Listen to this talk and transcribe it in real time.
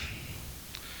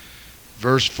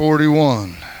verse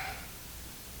 41.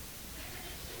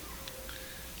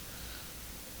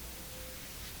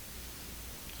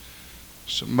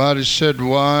 Somebody said,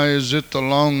 why is it the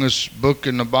longest book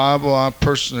in the Bible? I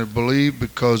personally believe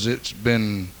because it's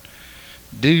been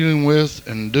dealing with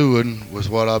and doing with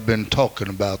what I've been talking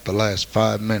about the last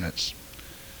 5 minutes.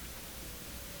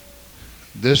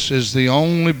 This is the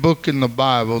only book in the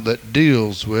Bible that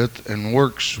deals with and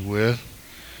works with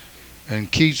and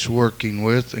keeps working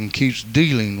with and keeps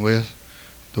dealing with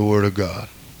the Word of God.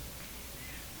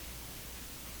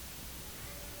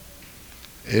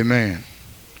 Amen.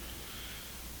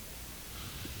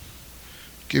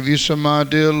 Give you some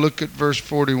idea, look at verse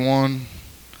 41.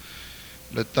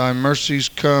 Let thy mercies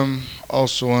come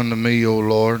also unto me, O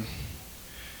Lord,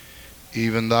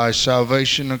 even thy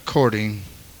salvation according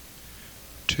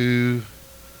to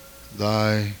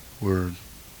thy word.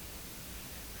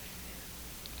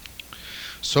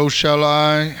 So shall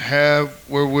I have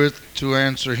wherewith to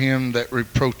answer him that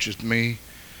reproacheth me,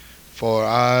 for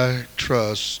I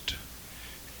trust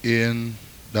in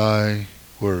thy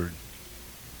word.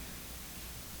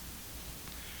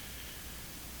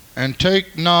 And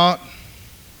take not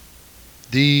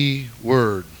the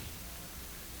word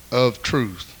of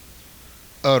truth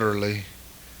utterly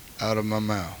out of my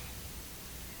mouth.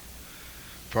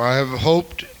 For I have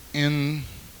hoped in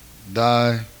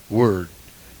thy word.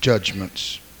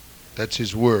 Judgements. That's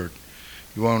his word.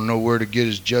 You want to know where to get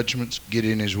his judgments? Get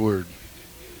in his word.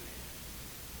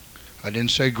 I didn't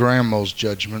say grandma's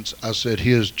judgments. I said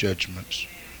his judgments.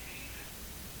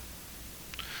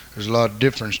 There's a lot of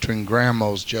difference between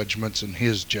grandma's judgments and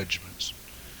his judgments.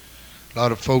 A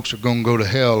lot of folks are going to go to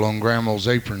hell on grandma's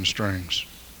apron strings,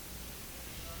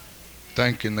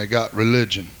 thinking they got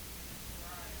religion.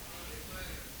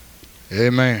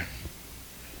 Amen.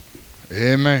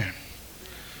 Amen.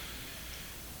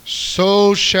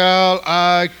 So shall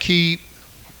I keep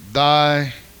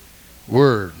thy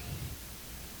word,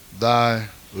 thy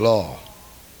law.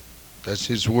 That's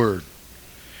his word.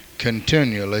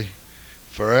 Continually,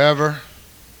 forever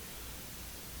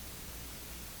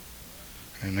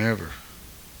and ever.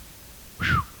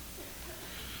 Whew.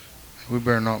 We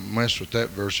better not mess with that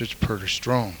verse. It's pretty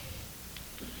strong.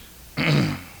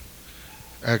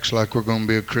 Acts like we're going to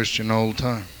be a Christian all the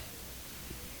time.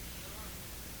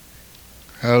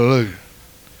 Hallelujah.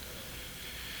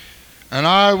 And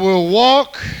I will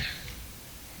walk,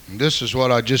 and this is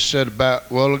what I just said about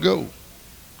a while ago.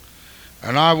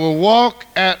 And I will walk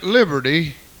at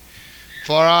liberty,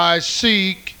 for I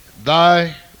seek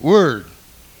thy word,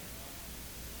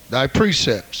 thy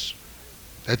precepts.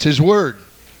 That's his word.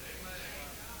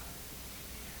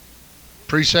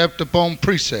 Precept upon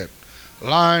precept,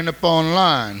 line upon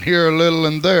line, here a little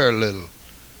and there a little.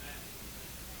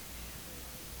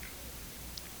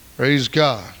 Praise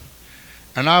God.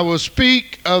 And I will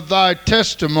speak of thy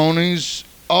testimonies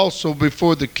also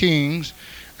before the kings,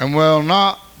 and will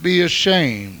not be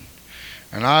ashamed.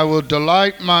 And I will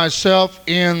delight myself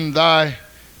in thy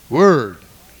word,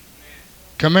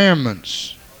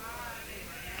 commandments.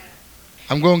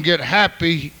 I'm going to get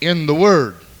happy in the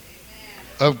word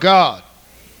of God.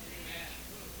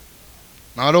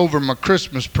 Not over my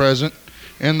Christmas present,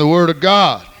 in the word of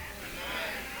God.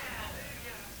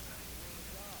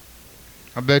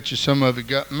 I bet you some of you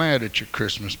got mad at your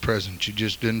Christmas present. You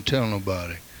just didn't tell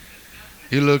nobody.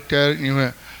 You looked at it and you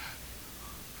went,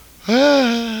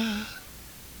 ah.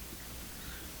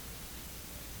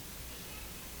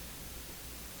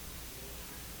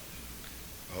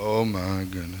 Oh my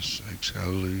goodness sakes,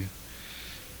 hallelujah.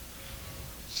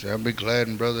 See, I'll be glad,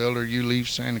 and Brother Elder, you leave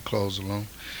Santa Claus alone.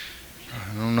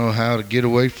 I don't know how to get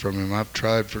away from him. I've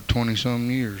tried for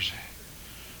 20-some years.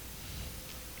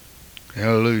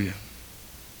 Hallelujah.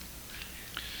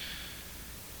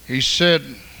 He said,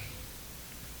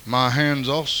 my hands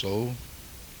also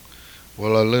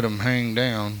will I let them hang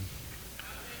down.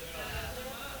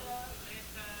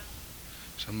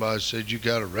 Somebody said, you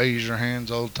got to raise your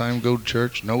hands all the time, go to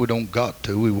church. No, we don't got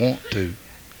to. We want to.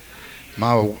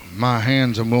 My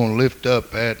hands I'm going to lift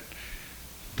up at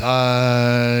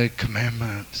thy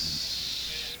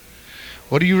commandments.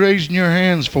 What are you raising your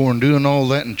hands for and doing all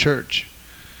that in church?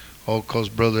 All because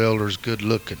Brother Elder's good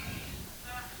looking.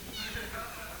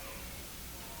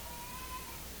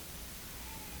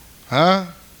 Huh?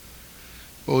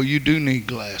 Well, you do need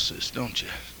glasses, don't you?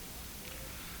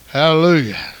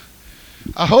 Hallelujah.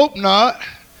 I hope not.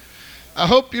 I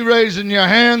hope you're raising your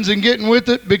hands and getting with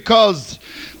it, because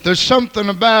there's something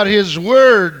about his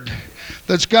word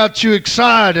that's got you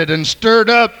excited and stirred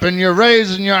up, and you're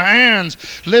raising your hands,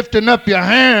 lifting up your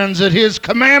hands at his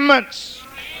commandments.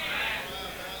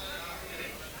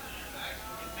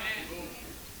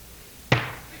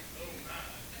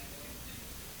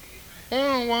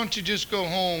 Why don't you just go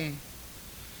home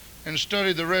and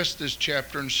study the rest of this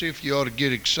chapter and see if you ought to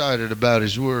get excited about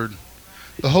His Word.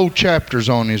 The whole chapter's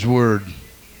on His Word.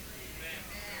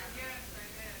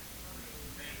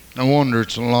 No wonder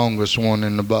it's the longest one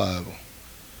in the Bible.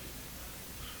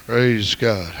 Praise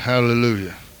God.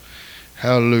 Hallelujah.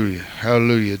 Hallelujah.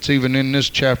 Hallelujah. It's even in this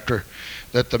chapter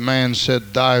that the man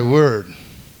said, Thy word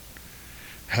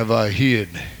have I hid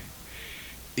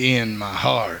in my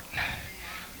heart,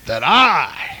 that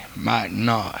I might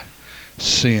not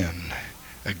sin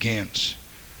against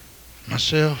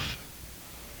myself,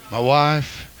 my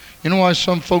wife. You know why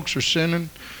some folks are sinning?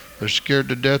 They're scared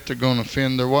to death they're going to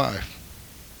offend their wife.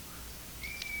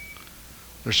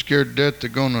 They're scared to death they're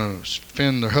going to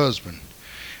offend their husband.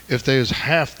 If they was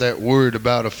half that worried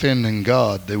about offending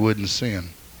God, they wouldn't sin.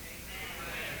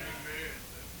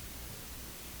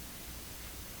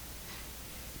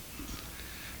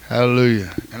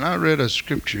 Hallelujah. And I read a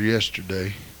scripture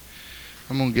yesterday.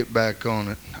 I'm going to get back on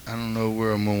it. I don't know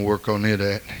where I'm going to work on it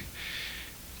at.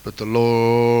 But the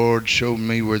Lord showed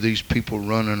me where these people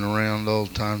running around all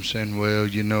the time saying, well,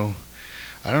 you know,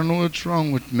 I don't know what's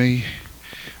wrong with me.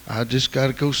 I just got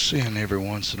to go sin every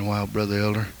once in a while, Brother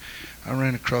Elder. I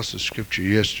ran across a scripture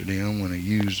yesterday I'm going to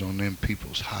use on them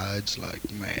people's hides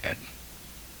like mad.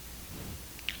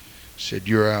 Said,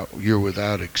 you're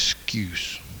without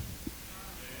excuse.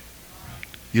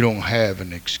 You don't have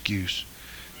an excuse.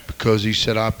 Because He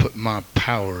said, I put my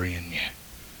power in you.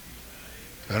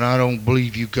 And I don't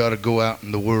believe you got to go out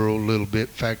in the world a little bit.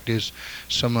 Fact is,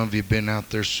 some of you been out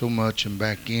there so much and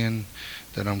back in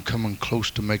that I'm coming close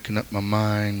to making up my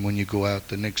mind when you go out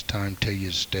the next time, tell you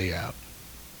to stay out.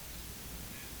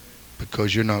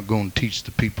 Because you're not going to teach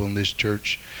the people in this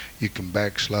church you can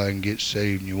backslide and get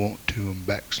saved and you want to, and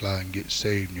backslide and get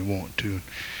saved and you want to, and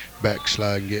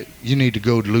backslide and get... You need to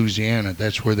go to Louisiana.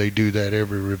 That's where they do that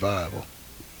every revival.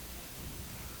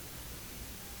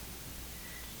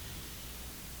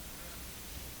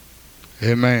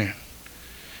 Amen.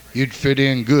 You'd fit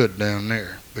in good down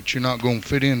there, but you're not going to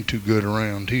fit in too good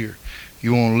around here.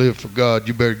 You want to live for God,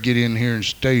 you better get in here and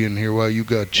stay in here while you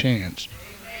got a chance.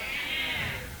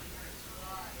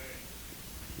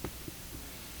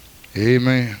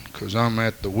 Amen. Because I'm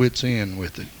at the wit's end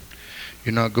with it.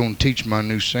 You're not going to teach my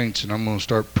new saints, and I'm going to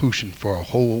start pushing for a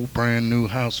whole brand new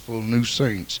house full of new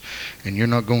saints. And you're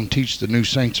not going to teach the new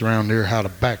saints around here how to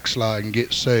backslide and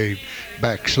get saved.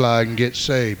 Backslide and get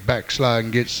saved. Backslide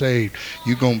and get saved.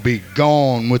 You're going to be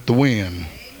gone with the wind.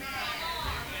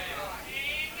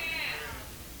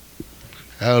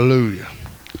 Hallelujah.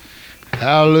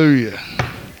 Hallelujah.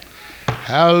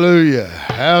 Hallelujah.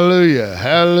 Hallelujah.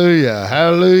 Hallelujah.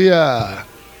 Hallelujah.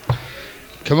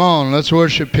 Come on, let's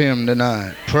worship Him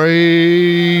tonight.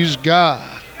 Praise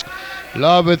God.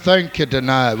 Lord, we thank You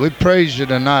tonight. We praise You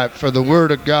tonight for the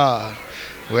Word of God.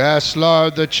 We ask,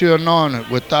 Lord, that You anoint it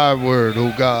with Thy Word,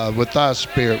 O God, with Thy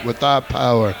Spirit, with Thy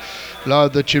power.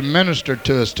 Lord, that You minister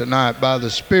to us tonight by the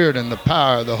Spirit and the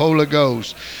power of the Holy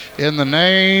Ghost. In the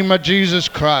name of Jesus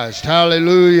Christ.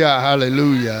 Hallelujah,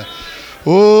 hallelujah.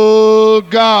 Oh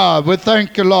God, we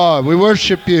thank You, Lord. We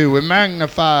worship You. We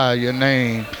magnify Your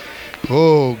name.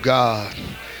 Oh God,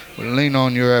 we lean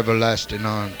on Your everlasting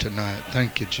arm tonight.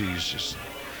 Thank You, Jesus.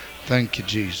 Thank You,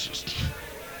 Jesus.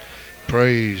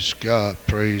 Praise God,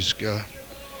 praise God.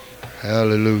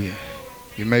 Hallelujah.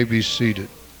 You may be seated.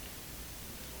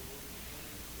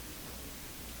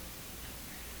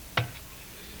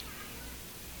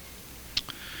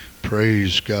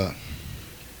 Praise God.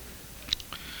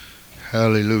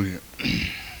 Hallelujah.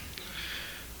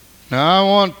 Now I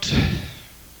want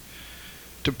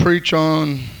to preach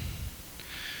on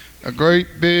a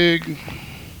great big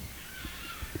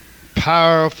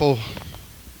powerful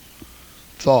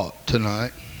thought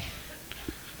tonight.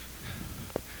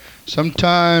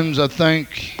 Sometimes I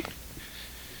think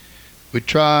we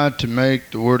try to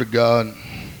make the Word of God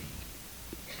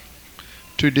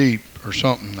too deep or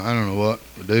something. I don't know what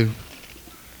we do.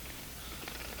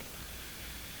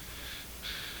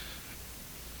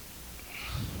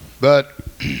 But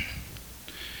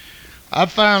I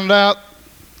found out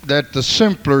that the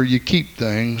simpler you keep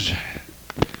things,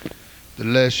 the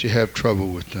less you have trouble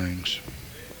with things.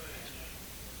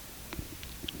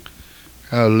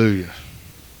 Hallelujah.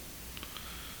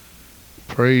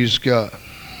 Praise God.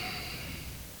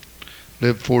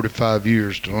 Lived 45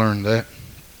 years to learn that.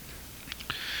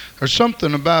 There's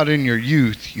something about in your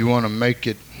youth, you want to make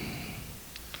it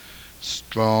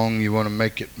strong, you want to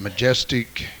make it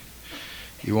majestic,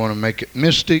 you want to make it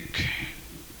mystic.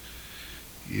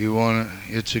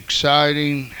 It's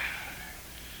exciting,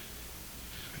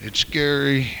 it's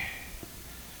scary,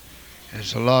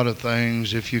 There's a lot of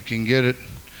things, if you can get it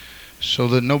so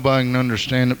that nobody can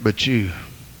understand it but you.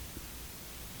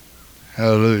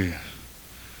 Hallelujah.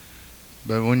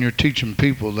 But when you're teaching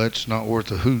people, that's not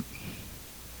worth a hoot.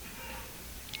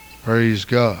 Praise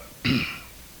God.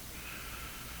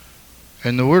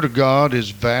 And the Word of God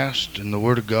is vast, and the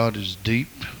Word of God is deep.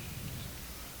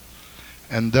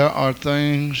 And there are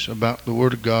things about the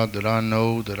Word of God that I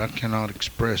know that I cannot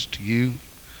express to you,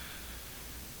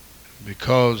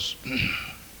 because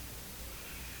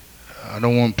I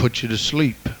don't want to put you to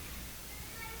sleep.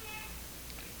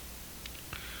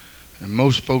 And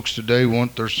most folks today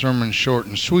want their sermons short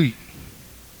and sweet.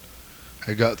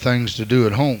 They got things to do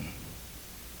at home.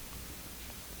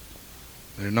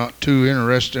 They're not too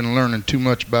interested in learning too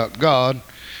much about God.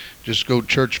 Just go to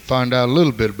church and find out a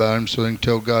little bit about Him so they can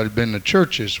tell God He's been to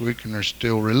church this week and they're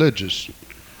still religious.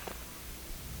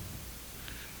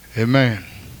 Amen.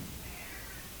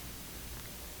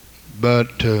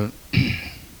 But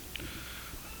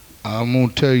I'm going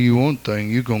to tell you one thing.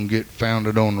 You're going to get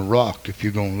founded on the rock if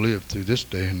you're going to live through this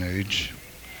day and age.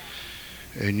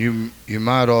 And you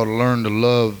might ought to learn to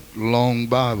love long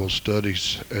Bible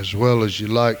studies as well as you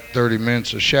like 30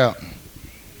 minutes of shouting.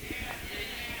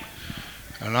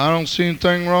 And I don't see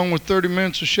anything wrong with 30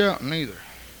 minutes of shouting either.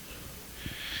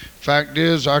 Fact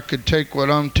is, I could take what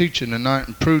I'm teaching tonight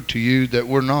and prove to you that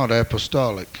we're not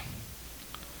apostolic.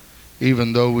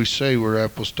 Even though we say we're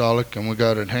apostolic and we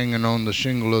got it hanging on the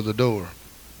shingle of the door.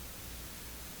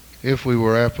 If we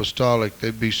were apostolic,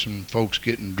 there'd be some folks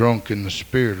getting drunk in the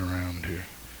spirit around here.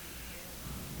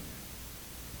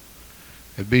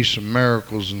 There'd be some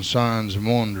miracles and signs and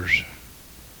wonders.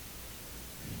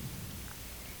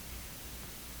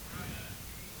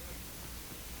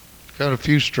 Got a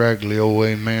few straggly old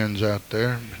amens out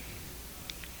there.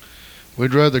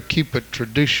 We'd rather keep it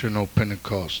traditional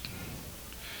Pentecost.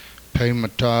 Pay my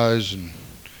tithes and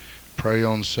pray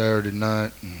on Saturday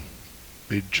night and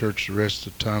be to church the rest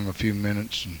of the time, a few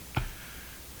minutes, and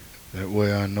that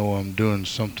way I know I'm doing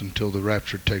something till the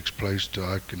rapture takes place, till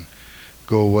I can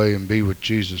go away and be with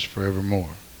Jesus forevermore.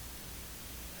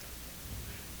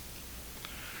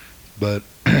 But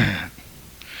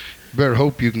better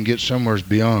hope you can get somewhere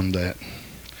beyond that,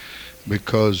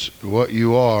 because what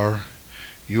you are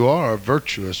a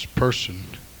virtuous person,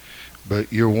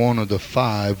 but you're one of the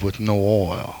 5 with no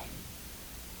oil.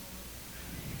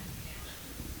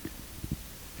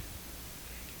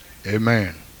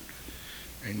 Amen.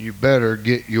 And you better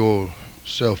get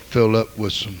yourself filled up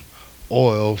with some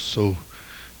oil so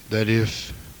that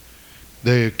if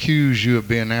they accuse you of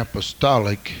being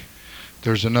apostolic,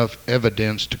 there's enough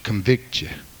evidence to convict you.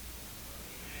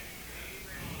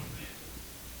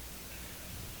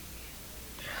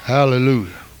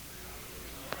 Hallelujah.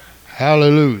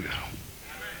 Hallelujah.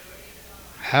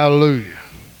 Hallelujah.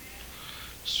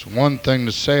 It's one thing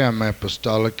to say I'm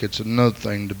apostolic, it's another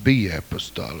thing to be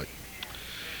apostolic.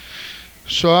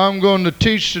 So I'm going to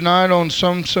teach tonight on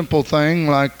some simple thing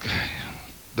like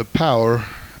the power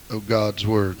of God's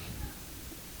Word.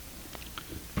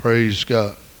 Praise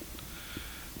God.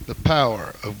 The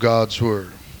power of God's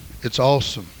Word. It's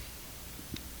awesome.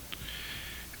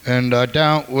 And I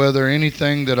doubt whether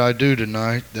anything that I do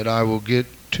tonight that I will get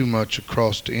too much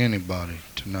across to anybody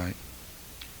tonight.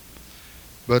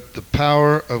 But the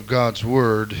power of God's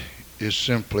Word is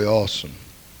simply awesome.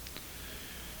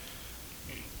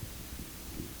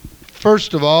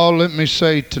 First of all, let me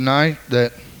say tonight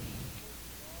that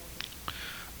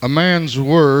a man's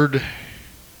word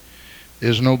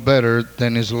is no better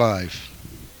than his life.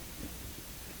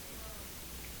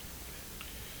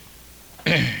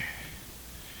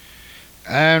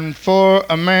 And for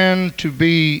a man to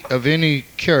be of any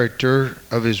character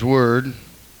of his word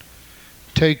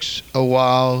takes a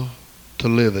while to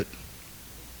live it.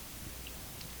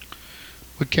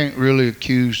 We can't really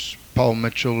accuse Paul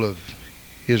Mitchell of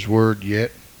his word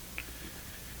yet,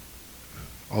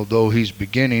 although he's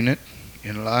beginning it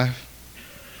in life.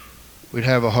 We'd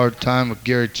have a hard time with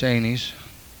Gary Cheney's,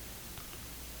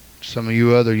 some of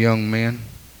you other young men.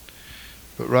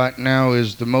 But right now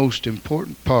is the most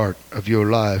important part of your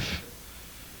life,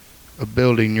 of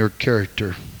building your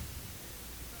character.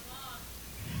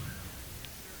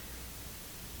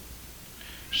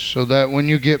 So that when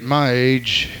you get my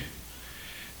age,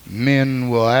 men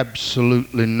will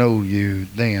absolutely know you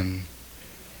then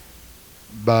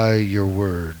by your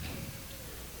word.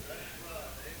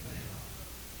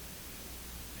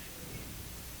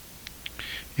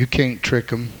 You can't trick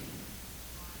them.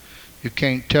 You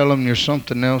can't tell them you're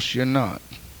something else you're not.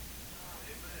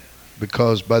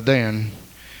 Because by then,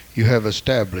 you have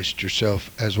established yourself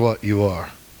as what you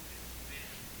are.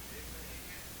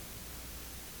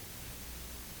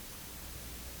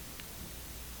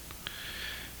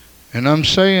 And I'm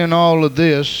saying all of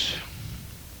this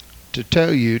to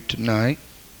tell you tonight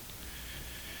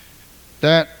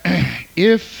that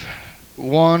if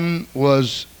one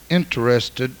was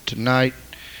interested tonight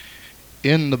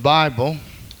in the Bible,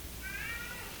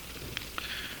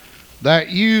 that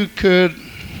you could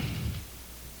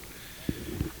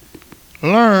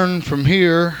learn from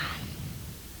here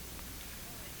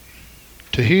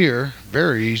to here,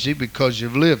 very easy because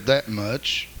you've lived that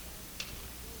much.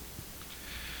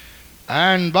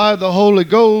 And by the Holy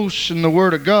Ghost and the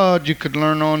Word of God, you could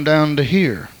learn on down to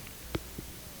here.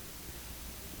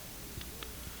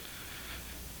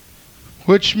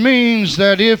 Which means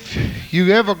that if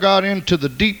you ever got into the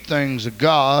deep things of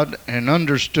God and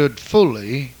understood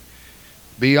fully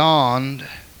beyond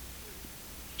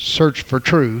search for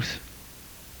truth,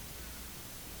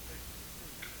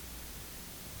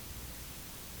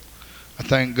 I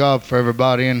thank God for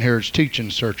everybody in here is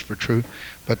teaching search for truth,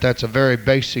 but that's a very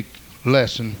basic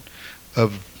lesson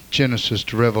of Genesis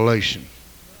to Revelation.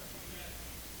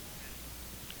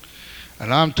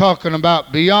 And I'm talking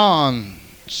about beyond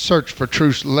search for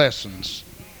truth lessons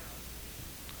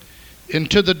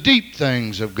into the deep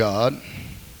things of God.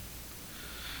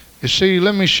 You see,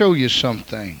 let me show you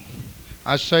something.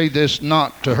 I say this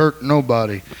not to hurt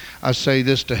nobody. I say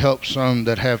this to help some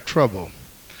that have trouble.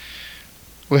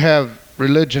 We have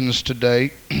religions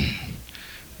today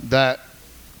that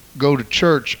go to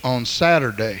church on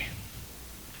Saturday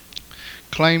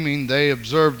claiming they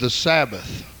observe the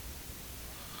Sabbath.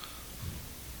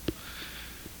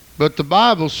 But the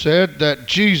Bible said that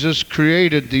Jesus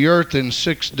created the earth in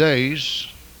 6 days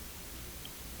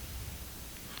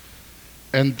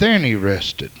and then he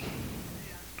rested.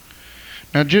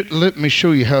 Now just let me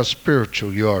show you how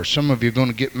spiritual you are. Some of you are going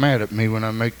to get mad at me when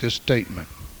I make this statement.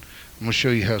 I'm going to show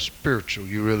you how spiritual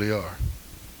you really are.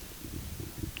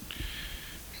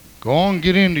 Go on,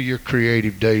 get into your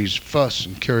creative days, fuss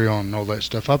and carry on and all that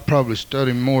stuff. I probably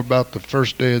study more about the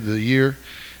first day of the year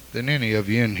than any of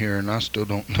you in here, and I still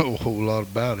don't know a whole lot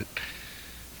about it.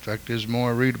 In fact, the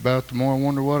more I read about it, the more I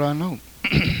wonder what I know.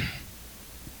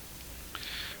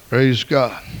 Praise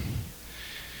God.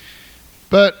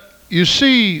 But you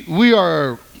see, we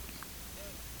are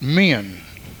men,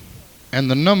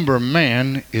 and the number of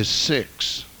man is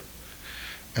 6.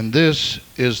 And this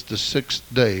is the 6th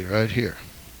day right here.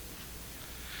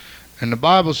 And the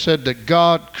Bible said that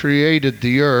God created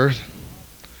the earth,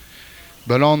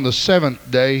 but on the 7th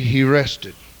day he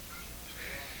rested.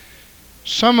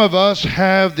 Some of us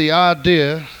have the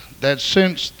idea that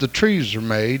since the trees are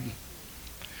made,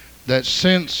 that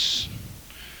since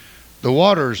the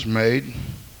water's made,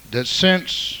 that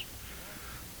since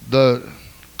the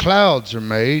clouds are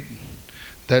made,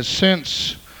 that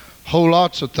since whole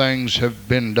lots of things have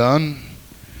been done,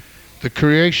 the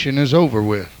creation is over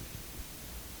with.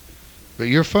 But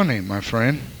you're funny, my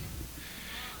friend,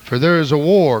 for there is a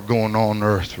war going on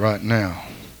earth right now,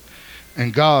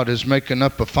 and God is making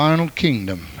up a final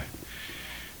kingdom.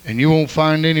 And you won't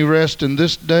find any rest in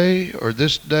this day, or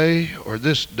this day, or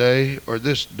this day, or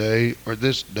this day, or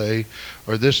this day,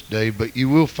 or this day, but you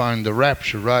will find the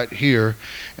rapture right here.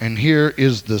 And here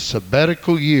is the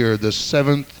sabbatical year, the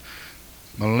 7th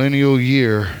millennial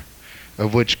year,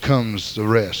 of which comes the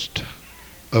rest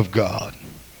of God.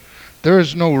 There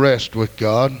is no rest with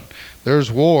God.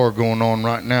 There's war going on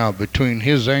right now between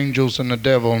his angels and the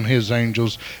devil and his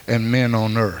angels and men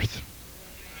on earth.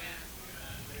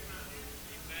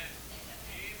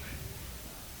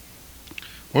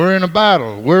 We're in a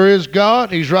battle. Where is God?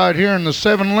 He's right here in the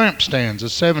 7 lampstands, the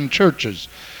 7 churches.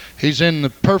 He's in the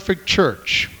perfect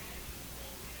church.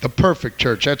 The perfect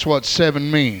church. That's what 7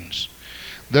 means.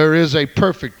 There is a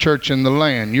perfect church in the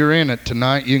land. You're in it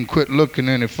tonight. You can quit looking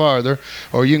any farther,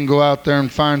 or you can go out there and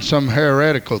find some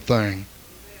heretical thing.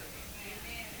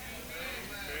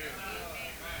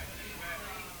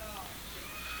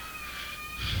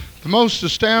 The most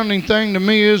astounding thing to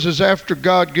me is after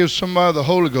God gives somebody the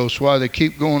Holy Ghost, why they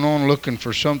keep going on looking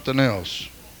for something else.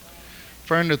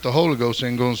 Friend, if the Holy Ghost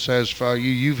ain't going to satisfy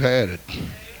you, you've had it.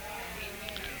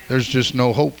 There's just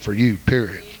no hope for you,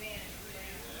 period.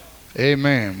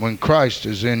 Amen. When Christ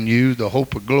is in you, the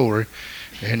hope of glory,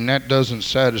 and that doesn't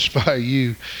satisfy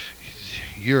you,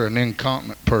 you're an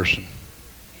incontinent person.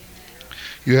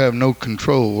 You have no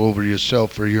control over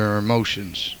yourself or your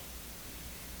emotions.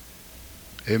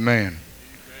 Amen.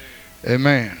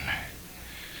 Amen.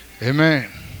 Amen.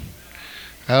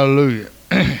 Hallelujah.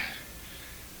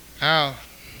 Now,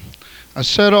 I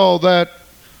said all that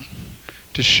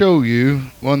to show you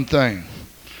one thing.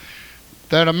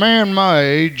 That a man my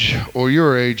age, or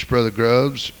your age, Brother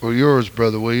Grubbs, or yours,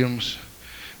 Brother Williams,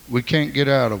 we can't get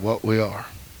out of what we are.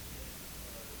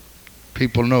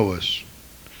 People know us.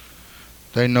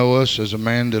 They know us as a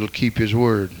man that'll keep his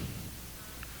word.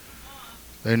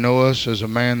 They know us as a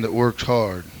man that works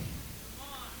hard.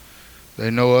 They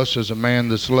know us as a man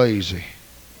that's lazy.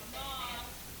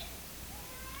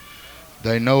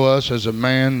 They know us as a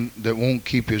man that won't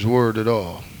keep his word at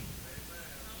all.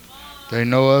 They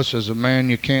know us as a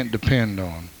man you can't depend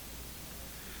on.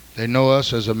 They know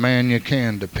us as a man you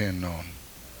can depend on.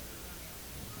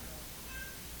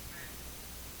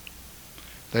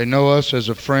 They know us as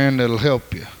a friend that'll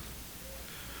help you.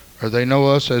 Or they know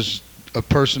us as a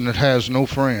person that has no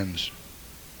friends,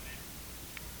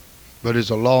 but is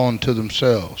a law unto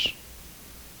themselves.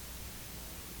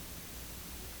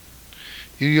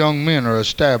 You young men are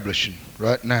establishing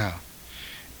right now.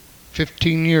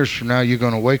 15 years from now, you're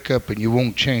going to wake up and you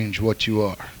won't change what you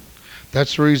are.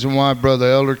 That's the reason why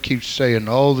Brother Elder keeps saying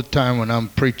all the time when I'm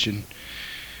preaching,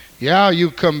 yeah,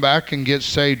 you come back and get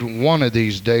saved one of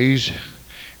these days.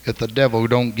 If the devil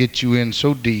don't get you in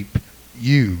so deep,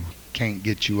 you can't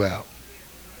get you out.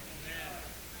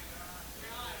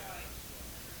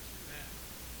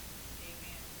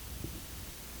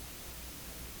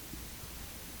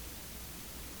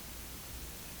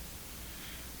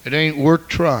 It ain't worth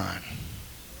trying.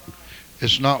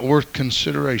 It's not worth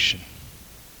consideration.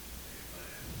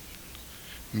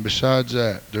 And besides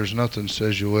that, there's nothing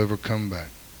says you'll ever come back.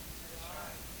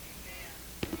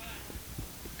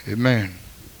 Amen.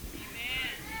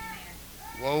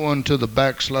 Woe unto the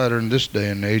backslider in this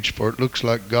day and age, for it looks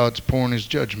like God's pouring his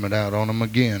judgment out on them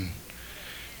again.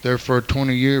 There for a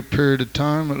 20-year period of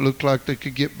time, it looked like they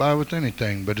could get by with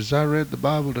anything. But as I read the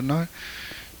Bible tonight,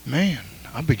 man,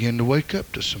 I began to wake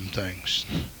up to some things.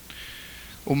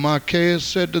 Well, Micaiah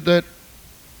said to that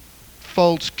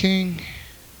false king,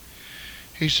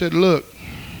 he said, look,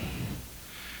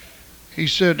 he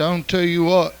said, I'll tell you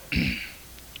what,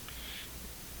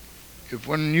 if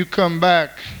when you come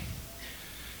back,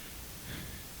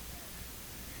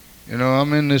 you know,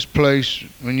 I'm in this place,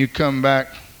 when you come back,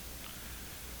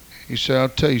 he said, I'll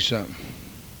tell you something.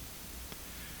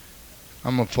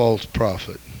 I'm a false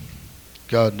prophet.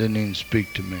 God didn't even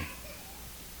speak to me.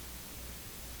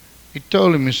 He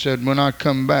told him, he said, when I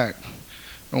come back,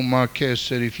 old Marquez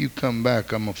said, if you come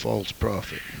back, I'm a false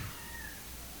prophet.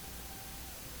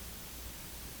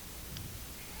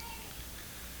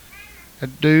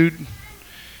 That dude,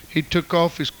 he took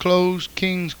off his clothes,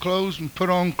 king's clothes, and put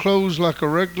on clothes like a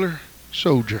regular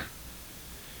soldier.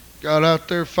 Got out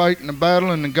there fighting the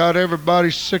battle and got everybody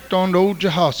sicked on to old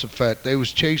Jehoshaphat. They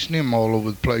was chasing him all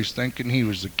over the place thinking he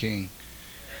was the king.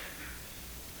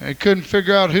 They couldn't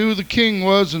figure out who the king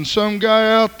was, and some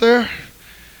guy out there,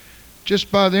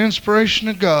 just by the inspiration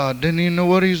of God, didn't even know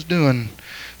what he was doing,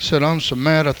 said, I'm so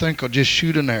mad I think I'll just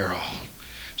shoot an arrow.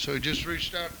 So he just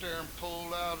reached out there and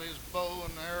pulled out his bow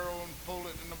and arrow and pulled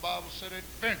it, and the Bible said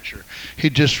adventure.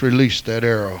 He just released that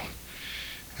arrow.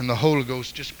 And the Holy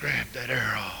Ghost just grabbed that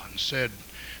arrow and said,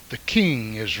 the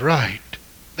king is right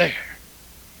there.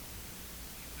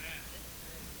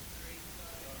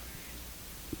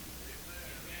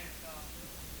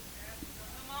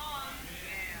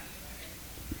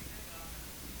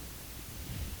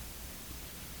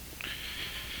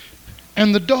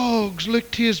 And the dogs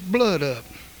licked his blood up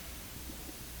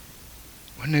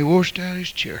when they washed out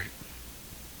his chariot.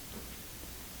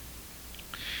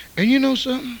 And you know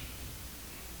something?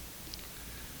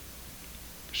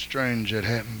 Strange that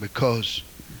happened, because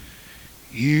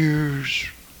years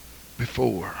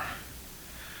before,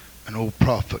 an old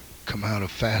prophet come out of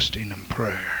fasting and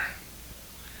prayer.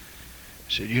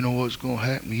 Said, you know what's going to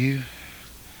happen to you?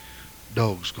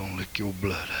 Dog's going to lick your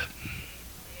blood up.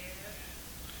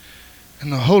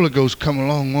 And the Holy Ghost come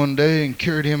along one day and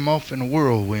carried him off in a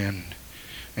whirlwind.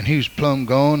 And he was plumb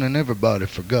gone, and everybody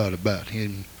forgot about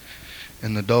him.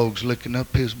 And the dogs licking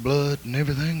up his blood and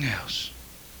everything else.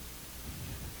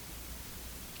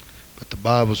 But the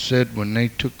Bible said when they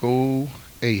took old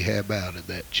Ahab out of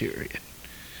that chariot,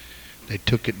 they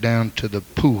took it down to the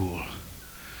pool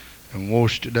and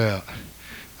washed it out.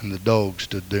 And the dog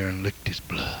stood there and licked his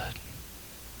blood.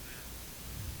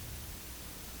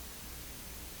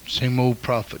 Same old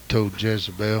prophet told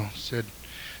Jezebel, said,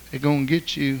 they're going to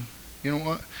get you. You know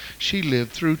what? She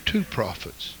lived through 2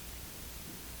 prophets.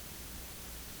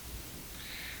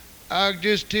 I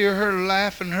just hear her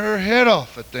laughing her head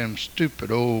off at them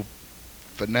stupid old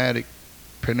fanatic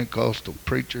Pentecostal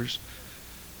preachers.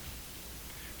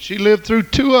 She lived through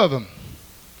 2 of them.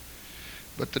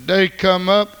 But the day come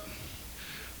up,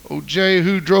 old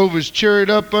Jehu drove his chariot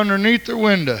up underneath her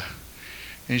window.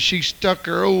 And she stuck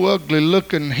her old ugly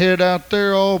looking head out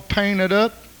there all painted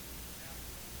up.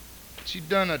 She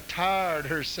done tired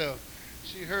herself.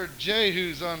 She heard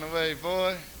Jehu's on the way,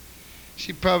 boy.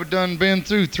 She probably done been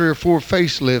through 3 or 4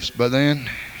 facelifts by then.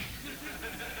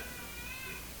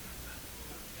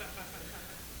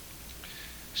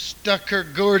 Stuck her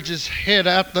gorgeous head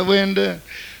out the window.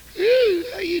 Ooh,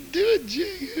 how you doing,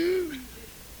 Jehu?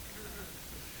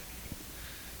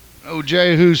 Oh,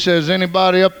 Jehu says,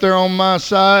 anybody up there on my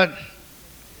side?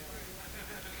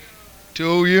 2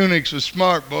 old eunuchs was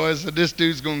smart, boys. Said, this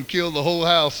dude's going to kill the whole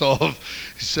house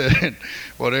off. He said,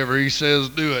 whatever he says,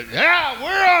 do it. Yeah,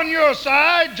 we're on your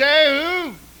side, Jehu.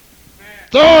 Amen.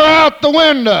 Throw her out the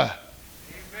window.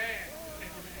 Amen.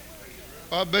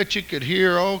 I bet you could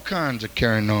hear all kinds of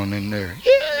carrying on in there.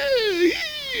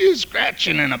 Yeah,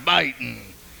 scratching and a biting.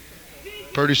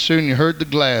 Pretty soon you heard the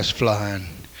glass flying.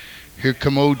 Here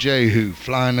come old Jehu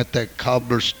flying at that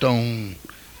cobbler stone.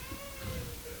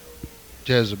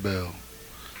 Jezebel.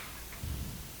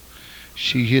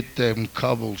 She hit them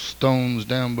cobbled stones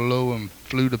down below and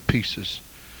flew to pieces.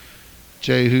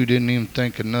 Jehu didn't even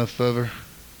think enough of her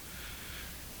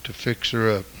to fix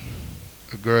her up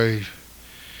a grave.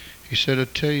 He said, I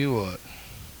tell you what,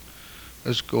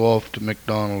 let's go off to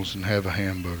McDonald's and have a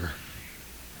hamburger.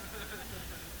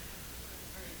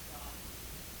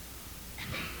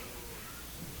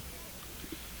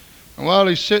 And while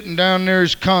he's sitting down there,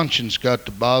 his conscience got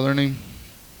to bothering him.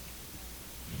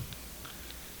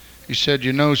 He said,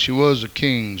 you know, she was a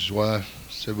king's wife.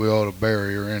 Said we ought to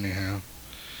bury her anyhow.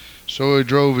 So he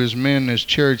drove his men and his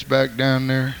chariots back down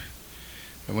there.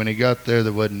 And when he got there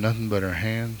wasn't nothing but her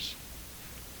hands,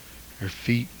 her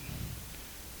feet,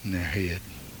 and their head.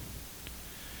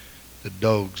 The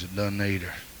dogs had done ate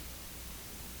her.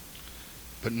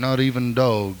 But not even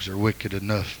dogs are wicked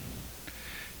enough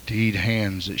to eat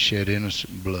hands that shed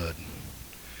innocent blood,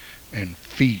 and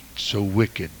feet so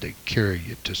wicked they carry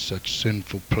you to such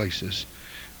sinful places,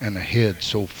 and a head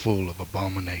so full of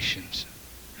abominations.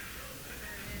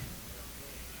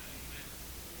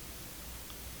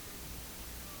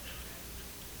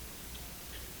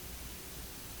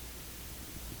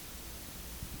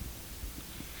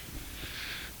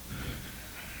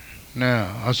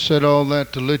 Now, I said all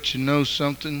that to let you know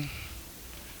something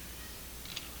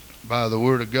by the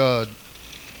Word of God.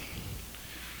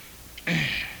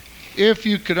 If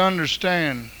you could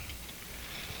understand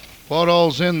what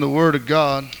all's in the Word of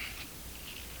God,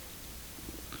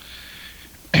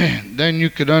 then you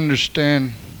could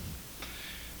understand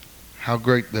how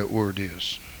great that Word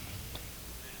is.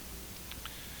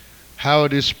 How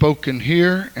it is spoken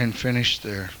here and finished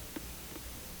there.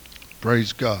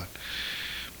 Praise God.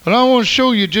 But I want to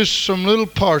show you just some little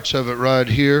parts of it right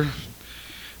here.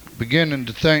 Beginning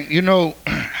to think, you know,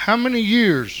 how many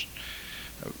years,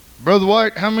 Brother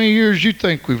White, how many years you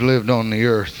think we've lived on the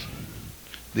earth?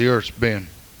 The earth's been.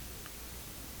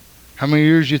 How many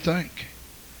years you think?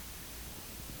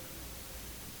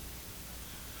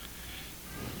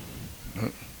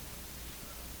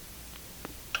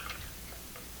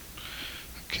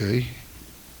 Okay.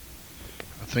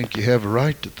 I think you have a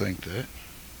right to think that.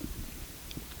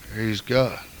 Praise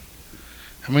God.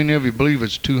 How many of you believe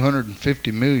it's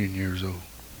 250 million years old?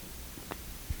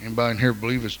 Anybody in here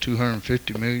believe it's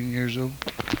 250 million years old?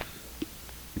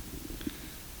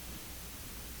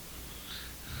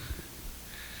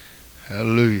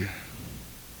 Hallelujah.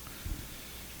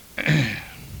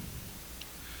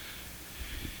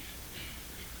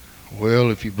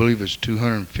 Well, if you believe it's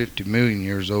 250 million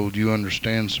years old, you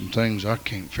understand some things I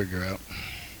can't figure out.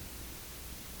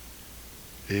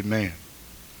 Amen.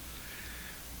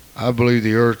 I believe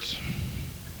the earth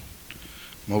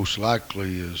most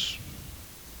likely is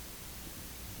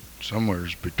somewhere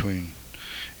between,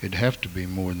 it'd have to be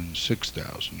more than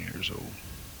 6,000 years old.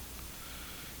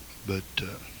 But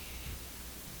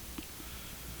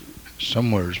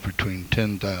somewhere between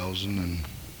 10,000 and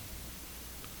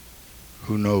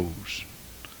who knows.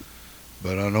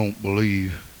 But I don't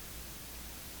believe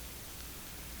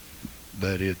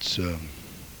that it's a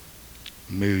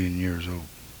million years old.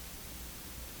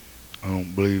 I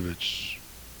don't believe it's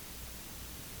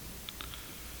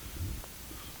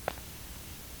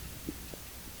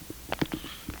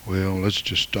well, let's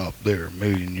just stop there, a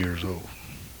million years old.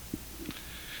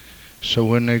 So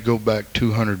when they go back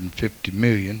 250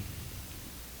 million,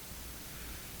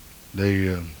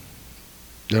 they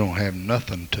don't have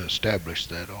nothing to establish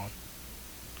that on.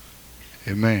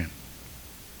 Amen.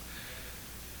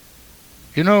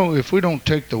 You know, if we don't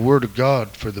take the Word of God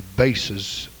for the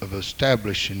basis of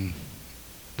establishing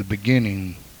the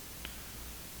beginning,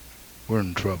 we're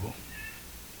in trouble.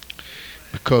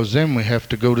 Because then we have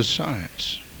to go to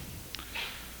science.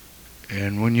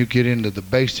 And when you get into the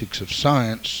basics of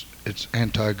science, it's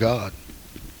anti-God.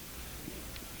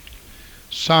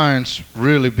 science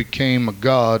really became a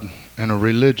god and a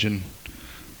religion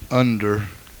under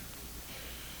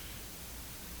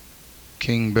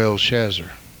King Belshazzar.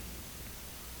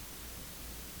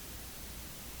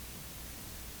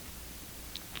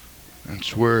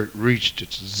 That's where it reached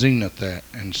its zenith at,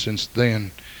 and since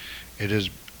then it has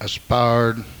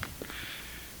aspired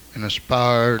and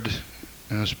aspired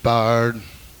and aspired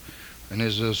and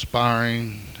is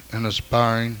aspiring and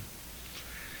aspiring.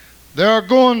 They are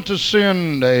going to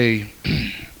send a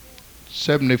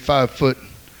 75-foot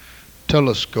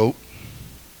telescope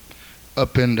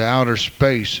up into outer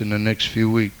space in the next few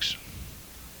weeks.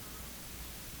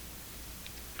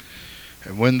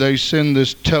 And when they send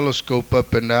this telescope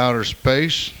up into outer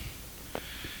space,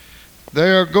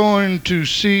 they are going to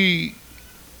see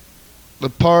the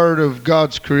part of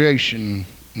God's creation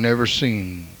never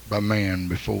seen by man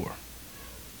before.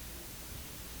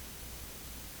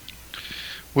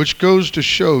 Which goes to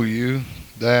show you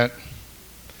that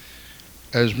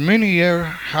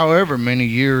however many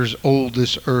years old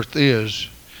this earth is,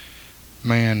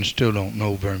 man still don't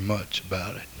know very much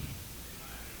about it.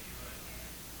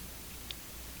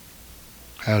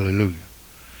 Hallelujah.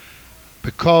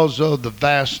 Because of the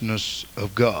vastness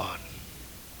of God,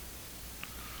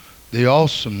 the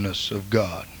awesomeness of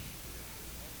God.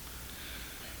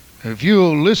 If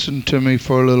you'll listen to me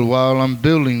for a little while, I'm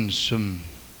building some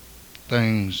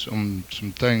things I'm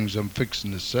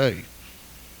fixing to say.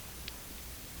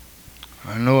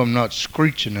 I know I'm not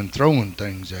screeching and throwing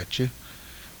things at you,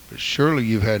 but surely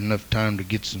you've had enough time to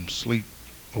get some sleep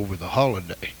over the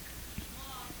holiday.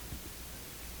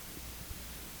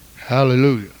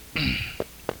 Hallelujah.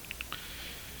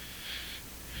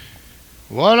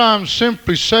 What I'm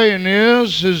simply saying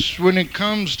is when it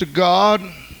comes to God,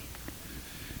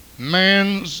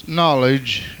 man's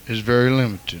knowledge is very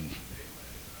limited.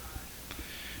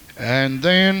 And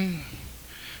then,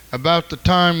 about the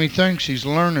time he thinks he's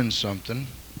learning something,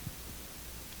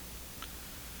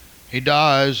 he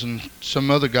dies, and some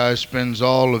other guy spends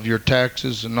all of your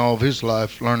taxes and all of his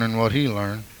life learning what he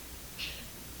learned.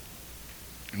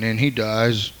 And then he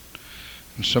dies,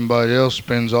 and somebody else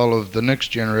spends all of the next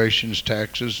generation's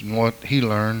taxes and what he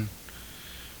learned.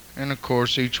 And of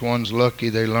course, each one's lucky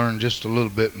they learned just a little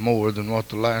bit more than what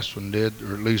the last one did,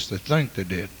 or at least they think they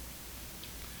did.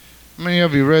 How many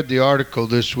of you read the article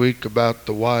this week about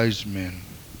the wise men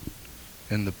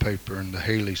in the paper and the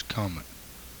Halley's Comet?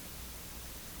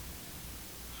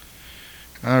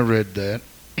 I read that.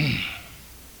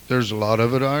 There's a lot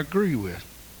of it I agree with.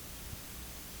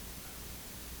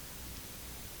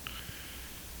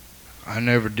 I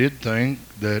never did think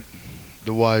that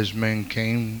the wise men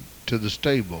came to the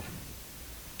stable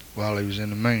while he was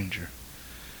in the manger.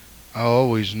 I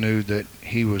always knew that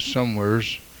he was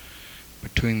somewheres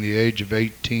between the age of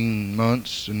 18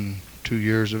 months and 2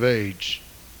 years of age.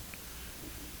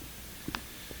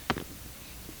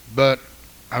 But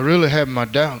I really have my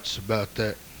doubts about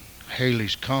that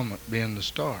Halley's Comet being the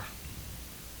star.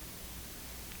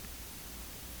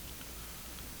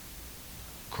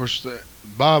 Of course, the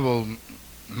Bible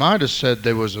might have said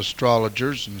there was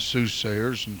astrologers and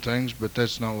soothsayers and things, but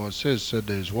that's not what it says. It said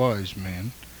there's wise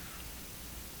men.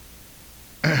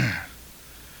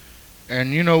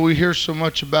 And you know, we hear so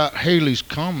much about Halley's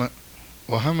Comet.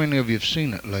 Well, how many of you have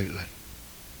seen it lately?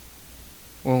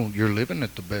 Well, you're living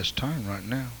at the best time right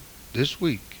now, this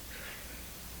week.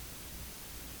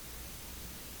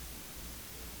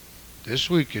 This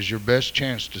week is your best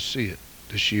chance to see it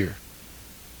this year.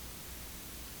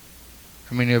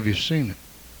 How many of you have seen it?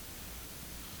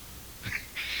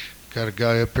 Got a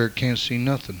guy up there can't see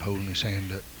nothing holding his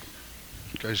hand up.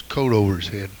 Got his coat over his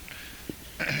head.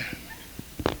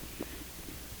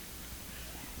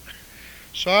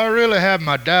 So I really have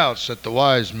my doubts that the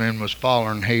wise men was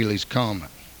following Halley's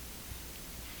Comet.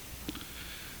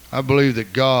 I believe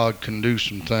that God can do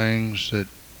some things that,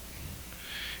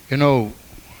 you know,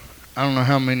 I don't know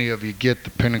how many of you get the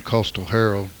Pentecostal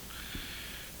Herald,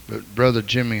 but Brother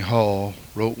Jimmy Hall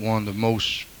wrote one of the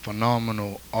most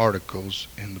phenomenal articles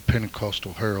in the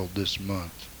Pentecostal Herald this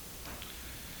month.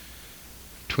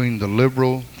 Between the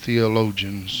liberal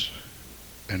theologians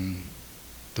and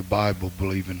the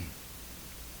Bible-believing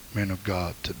men of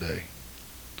God today.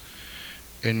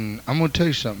 And I'm going to tell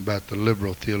you something about the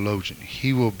liberal theologian.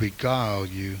 He will beguile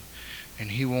you,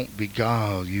 and he won't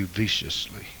beguile you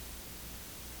viciously.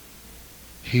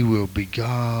 He will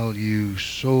beguile you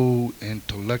so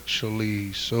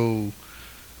intellectually, so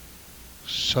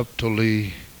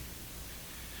subtly,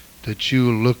 that you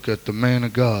will look at the man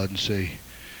of God and say,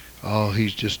 oh,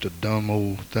 he's just a dumb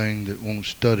old thing that won't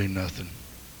study nothing.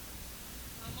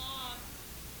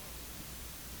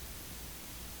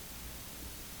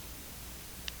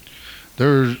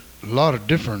 There's a lot of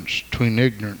difference between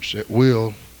ignorance at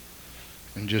will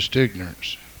and just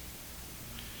ignorance.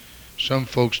 Some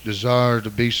folks desire to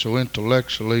be so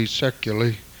intellectually,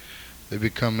 secularly, they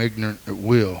become ignorant at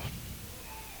will.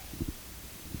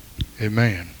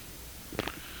 Amen.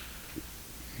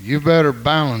 You better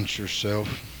balance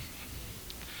yourself.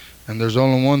 And there's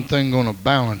only one thing going to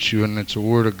balance you, and it's the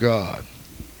Word of God.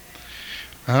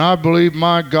 And I believe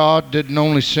my God didn't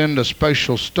only send a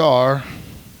special star,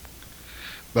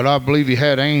 but I believe he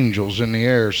had angels in the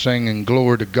air singing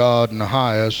glory to God in the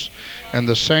highest. And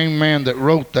the same man that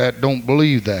wrote that don't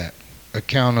believe that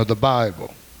account of the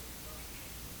Bible.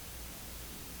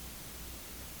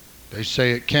 They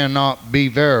say it cannot be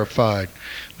verified.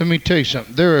 Let me tell you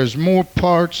something. There is more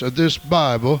parts of this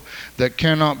Bible that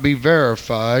cannot be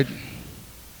verified.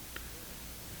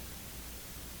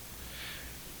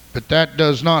 But that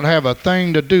does not have a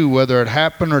thing to do whether it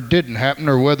happened or didn't happen,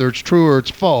 or whether it's true or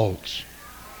it's false.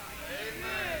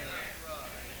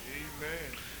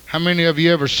 How many of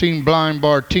you ever seen blind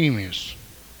Bartimaeus?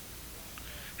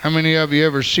 How many of you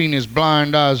ever seen his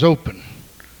blind eyes open?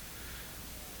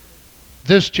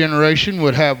 This generation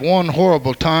would have one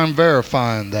horrible time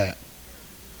verifying that.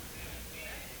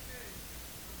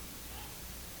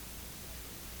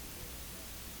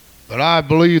 But I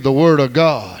believe the Word of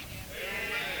God.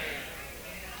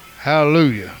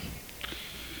 Hallelujah.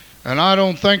 And I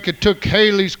don't think it took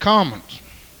Halley's Comets.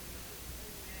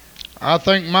 I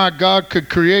think my God could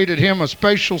created him a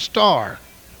special star.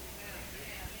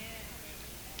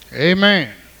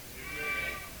 Amen.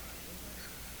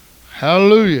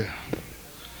 Hallelujah.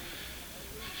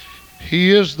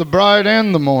 He is the bright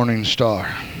and the morning star.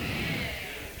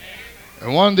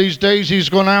 And one of these days he's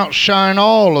going to outshine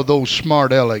all of those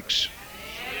smart alecks.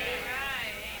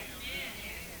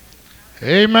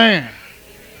 Amen.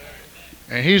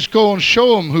 And he's going to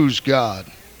show them who's God.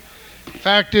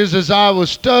 Fact is, as I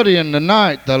was studying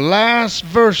tonight, the last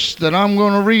verse that I'm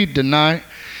going to read tonight,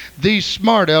 these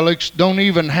smart alecks don't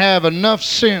even have enough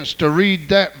sense to read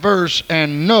that verse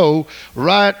and know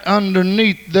right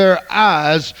underneath their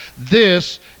eyes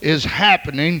this is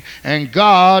happening, and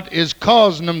God is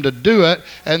causing them to do it,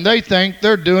 and they think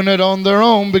they're doing it on their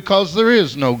own because there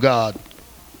is no God.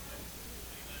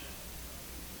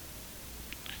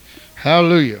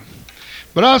 Hallelujah.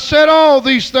 But I said all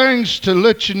these things to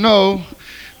let you know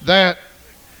that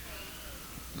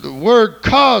the word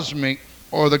cosmic,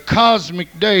 or the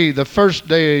cosmic day, the first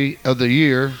day of the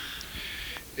year,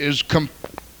 is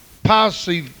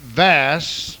compulsive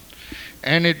vast,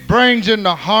 and it brings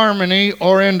into harmony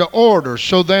or into order.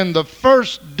 So then the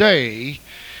first day,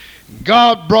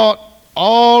 God brought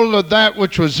all of that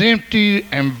which was empty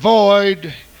and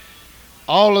void,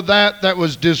 all of that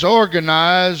was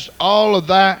disorganized, all of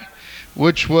that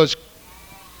which was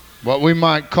what we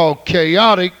might call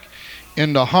chaotic,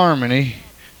 into harmony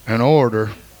and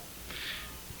order.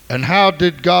 And how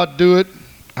did God do it?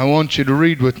 I want you to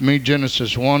read with me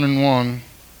Genesis 1:1.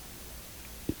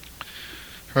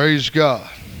 Praise God.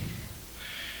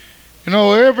 You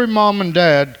know, every mom and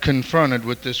dad confronted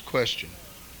with this question.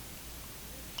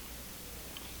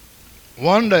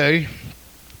 One day,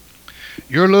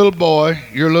 your little boy,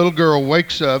 your little girl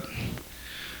wakes up,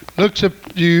 looks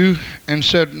at you and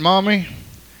said, "Mommy,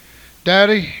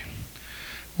 Daddy,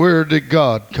 where did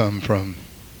God come from?"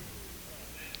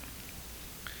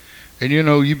 And you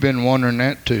know, you've been wondering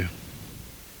that too.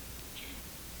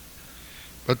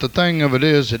 But the thing of it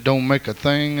is, it don't make a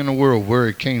thing in the world where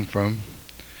he came from.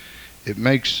 It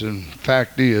makes, in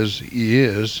fact is, he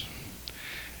is,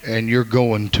 and you're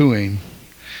going to him.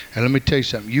 And let me tell you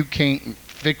something, you can't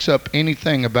fix up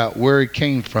anything about where he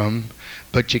came from,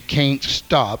 but you can't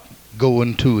stop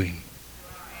going to him.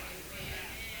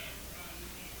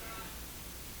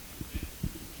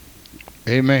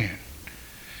 Amen.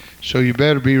 So you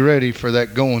better be ready for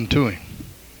that going to him.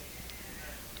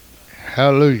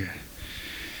 Hallelujah.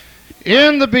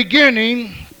 In the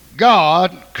beginning,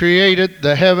 God created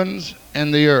the heavens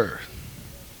and the earth.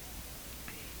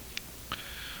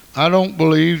 I don't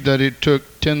believe that it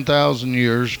took 10,000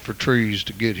 years for trees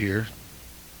to get here.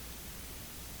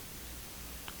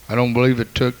 I don't believe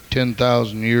it took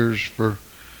 10,000 years for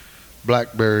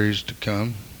blackberries to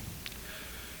come.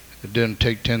 It didn't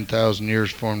take 10,000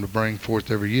 years for them to bring forth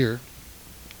every year.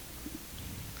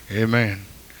 Amen.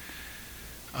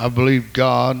 I believe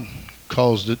God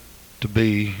caused it to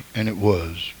be, and it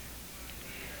was.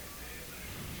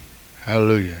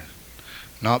 Hallelujah.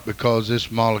 Not because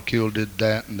this molecule did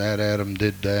that, and that atom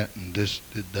did that, and this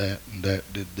did that, and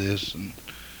that did this. And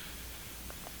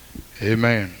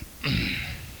amen.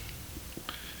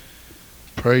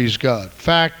 Praise God.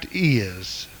 Fact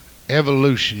is,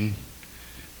 evolution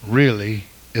really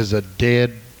is a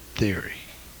dead theory.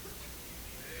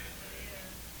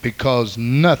 Because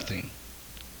nothing,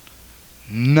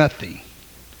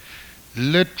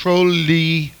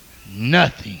 literally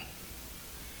nothing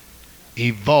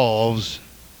evolves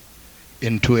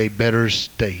into a better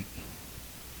state.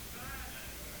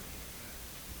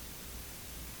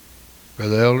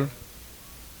 Brother Elder?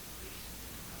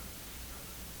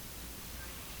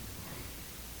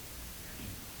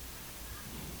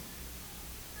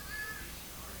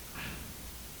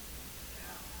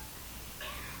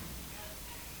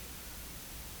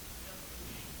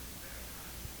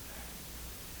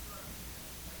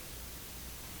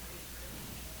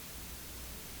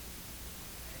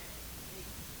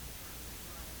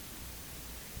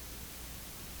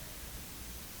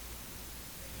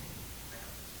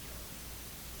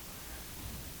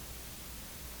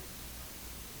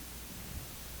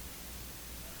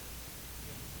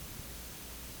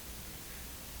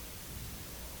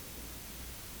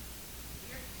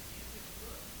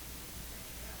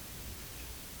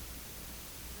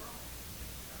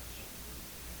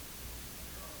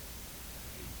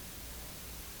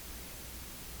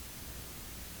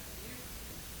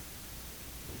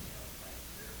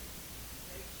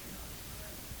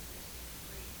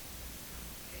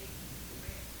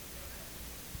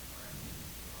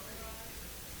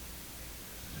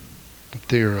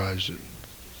 Theorize it.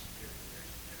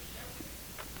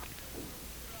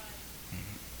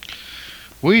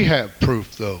 We have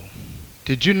proof, though.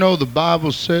 Did you know the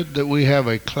Bible said that we have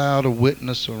a cloud of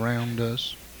witness around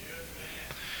us?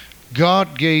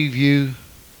 God gave you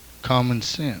common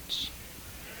sense.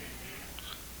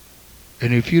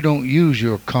 And if you don't use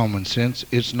your common sense,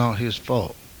 it's not his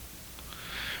fault.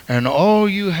 And all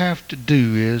you have to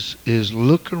do is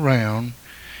look around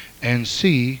and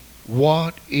see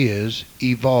what is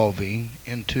evolving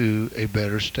into a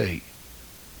better state.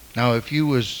 Now, if you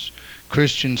was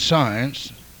Christian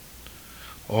Science,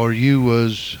 or you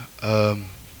was a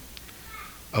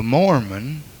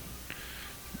Mormon,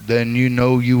 then you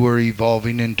know you were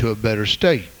evolving into a better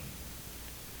state.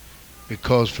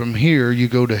 Because from here you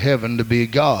go to heaven to be a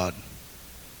God.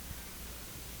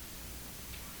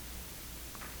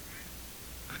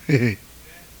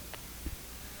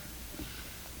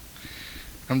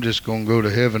 I'm just going to go to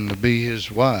heaven to be his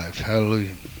wife.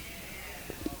 Hallelujah.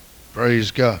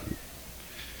 Praise God.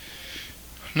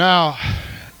 Now,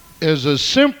 as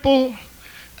simple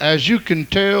as you can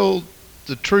tell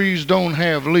the trees don't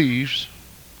have leaves,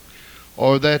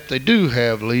 or that they do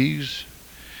have leaves,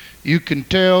 you can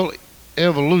tell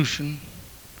evolution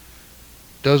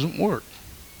doesn't work.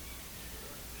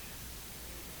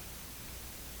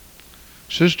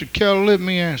 Sister Kelly, let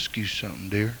me ask you something,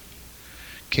 dear.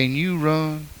 Can you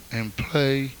run and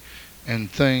play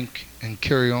and think and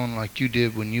carry on like you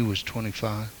did when you was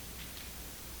 25?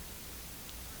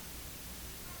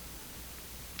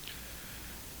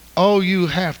 All you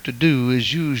have to do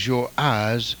is use your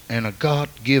eyes and a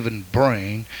God-given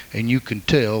brain, and you can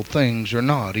tell things are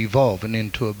not evolving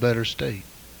into a better state.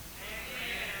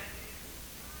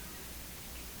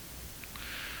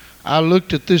 I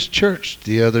looked at this church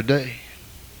the other day.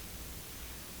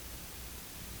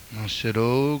 I said,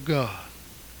 oh God,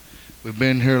 we've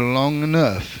been here long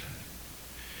enough.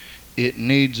 It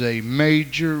needs a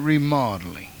major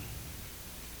remodeling.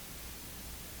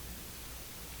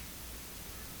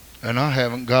 And I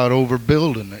haven't got over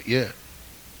building it yet.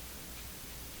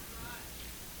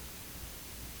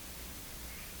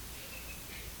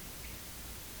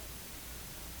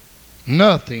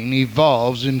 Nothing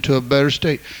evolves into a better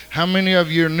state. How many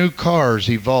of your new cars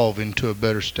evolve into a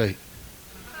better state?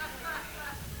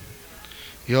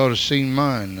 You ought to have seen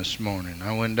mine this morning.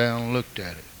 I went down and looked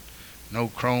at it. No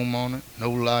chrome on it,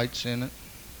 no lights in it.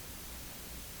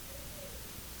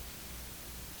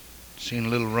 Seen a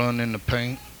little run in the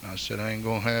paint. I said, I ain't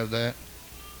going to have that.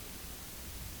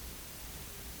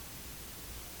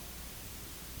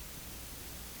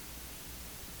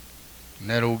 And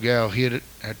that old gal hit it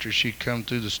after she'd come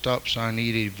through the stop sign.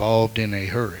 It evolved in a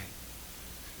hurry.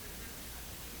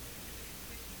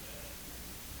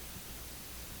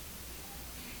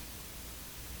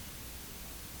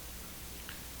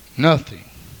 Nothing.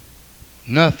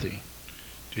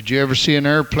 Did you ever see an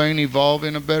airplane evolve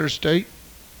in a better state?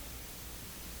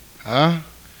 Huh?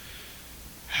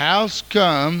 How's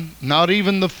come not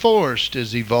even the forest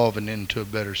is evolving into a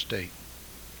better state?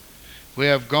 We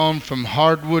have gone from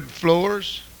hardwood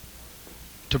floors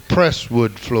to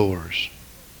presswood floors.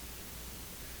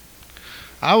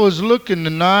 I was looking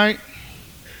tonight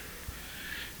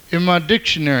in my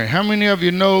dictionary. How many of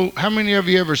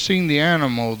you ever seen the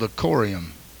animal, the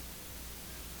corium?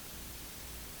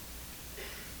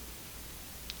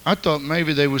 I thought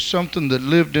maybe they was something that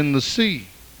lived in the sea.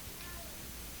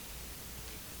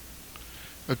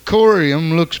 A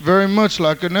corium looks very much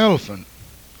like an elephant,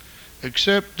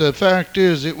 except the fact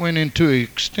is it went into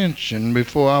extinction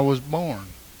before I was born.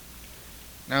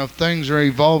 Now, if things are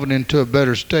evolving into a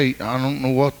better state, I don't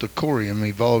know what the corium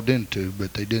evolved into,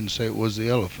 but they didn't say it was the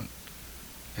elephant.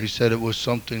 They said it was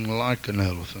something like an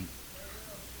elephant.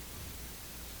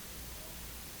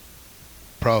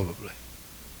 Probably.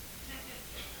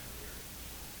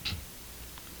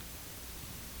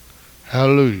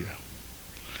 Hallelujah.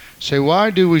 Say, why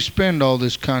do we spend all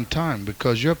this kind of time?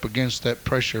 Because you're up against that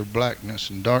pressure of blackness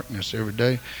and darkness every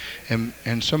day. And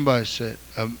somebody said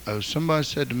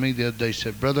to me the other day,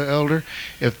 said, Brother Elder,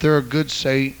 if they're a good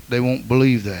saint, they won't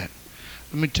believe that.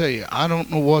 Let me tell you, I don't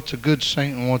know what's a good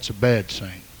saint and what's a bad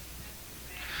saint.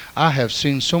 I have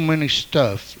seen so many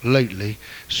stuff lately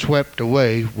swept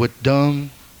away with dumb,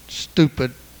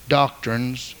 stupid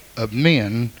doctrines of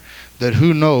men that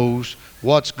who knows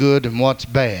what's good and what's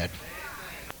bad.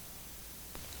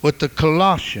 With the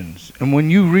Colossians, and when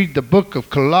you read the book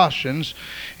of Colossians,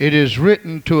 it is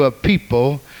written to a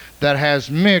people that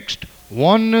has mixed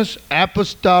oneness,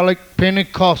 apostolic,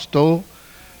 Pentecostal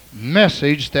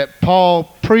message that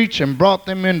Paul preached and brought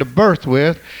them into birth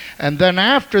with, and then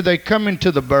after they come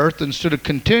into the birth, instead of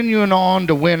continuing on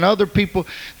to win other people,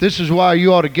 this is why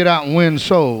you ought to get out and win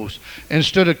souls.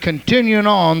 Instead of continuing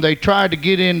on, they tried to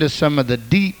get into some of the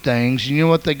deep things. You know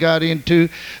what they got into?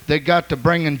 They got to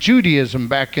bringing Judaism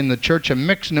back in the church and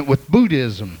mixing it with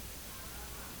Buddhism.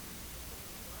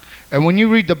 And when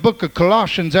you read the book of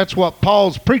Colossians, that's what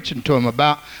Paul's preaching to them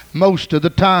about most of the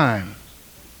time.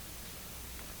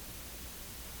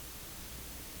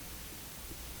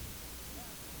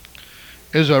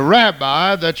 Is a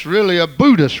rabbi that's really a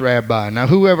Buddhist rabbi. Now,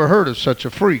 who ever heard of such a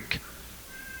freak?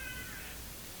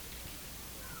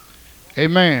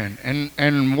 Amen.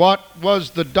 And what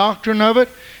was the doctrine of it?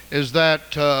 Is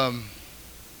that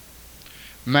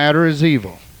matter is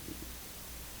evil.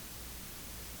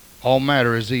 All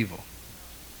matter is evil.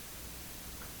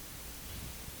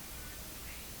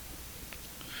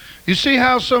 You see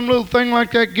how some little thing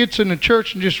like that gets in the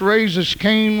church and just raises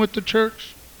Cain with the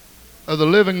church of the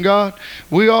living God?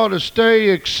 We ought to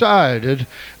stay excited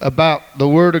about the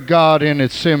Word of God in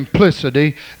its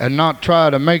simplicity and not try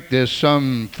to make this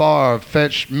some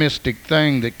far-fetched mystic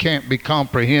thing that can't be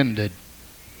comprehended.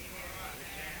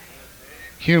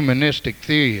 Humanistic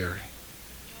theory.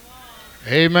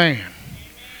 Amen.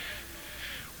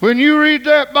 When you read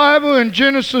that Bible in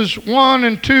Genesis 1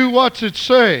 and 2, what's it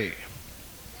say?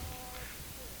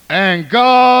 And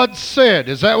God said.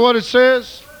 Is that what it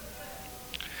says?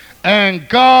 And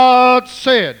God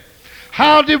said.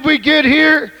 How did we get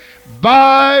here?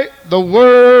 By the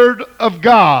Word of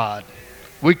God.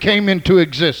 We came into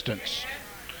existence.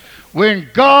 When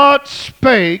God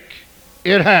spake,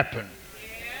 it happened.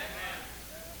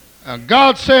 And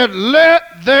God said,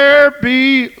 let there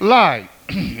be light.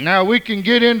 Now we can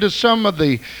get into some of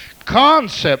the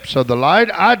concepts of the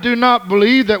light. I do not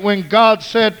believe that when God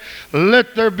said,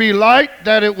 let there be light,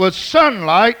 that it was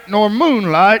sunlight, nor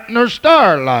moonlight, nor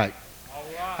starlight.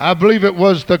 Right. I believe it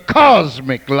was the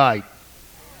cosmic light.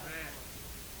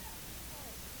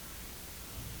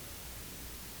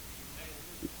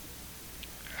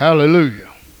 Hallelujah.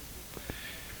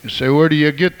 You say, where do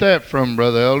you get that from,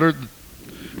 Brother Elder?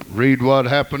 Read what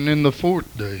happened in the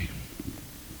fourth day.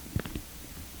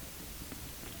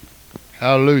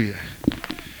 Hallelujah.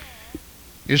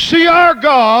 You see, our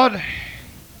God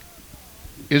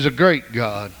is a great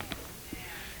God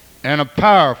and a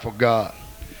powerful God,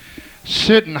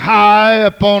 sitting high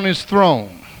upon his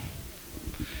throne.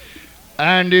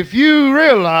 And if you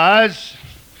realize,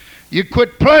 you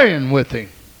quit playing with him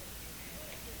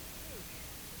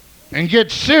and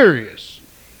get serious.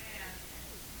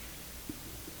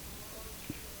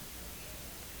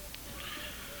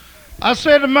 I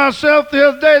said to myself the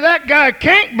other day, that guy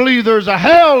can't believe there's a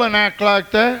hell and act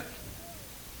like that.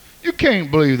 You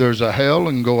can't believe there's a hell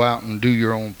and go out and do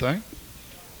your own thing.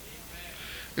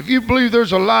 If you believe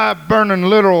there's a live, burning,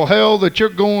 literal hell that you're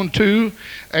going to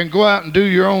and go out and do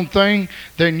your own thing,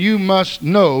 then you must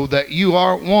know that you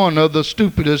are one of the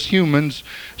stupidest humans,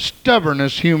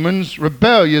 stubbornest humans,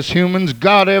 rebellious humans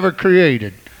God ever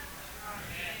created.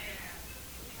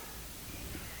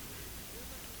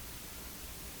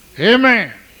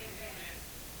 Amen.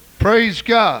 Praise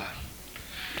God.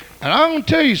 And I'm going to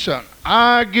tell you something.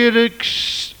 I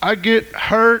get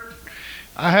hurt.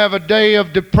 I have a day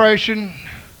of depression.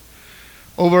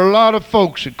 over a lot of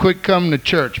folks that quit coming to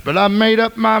church. But I made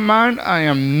up my mind I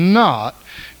am not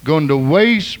going to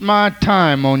waste my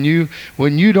time on you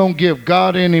when you don't give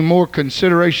God any more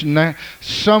consideration than that.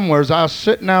 Somewheres, I was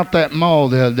sitting out that mall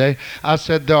the other day. I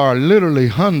said, there are literally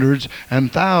hundreds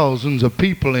and thousands of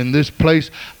people in this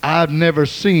place I've never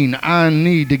seen. I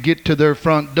need to get to their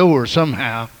front door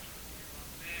somehow.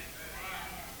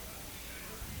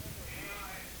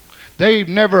 They've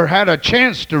never had a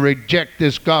chance to reject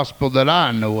this gospel that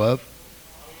I know of.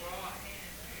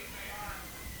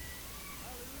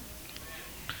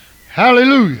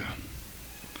 Hallelujah.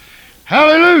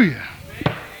 Hallelujah.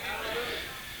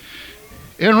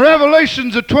 In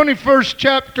Revelations, the 21st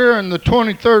chapter and the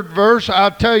 23rd verse,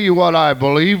 I'll tell you what I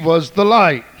believe was the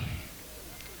light.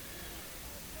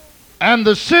 And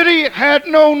the city had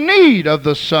no need of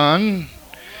the sun,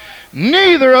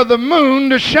 neither of the moon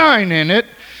to shine in it,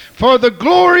 for the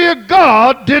glory of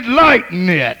God did lighten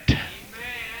it.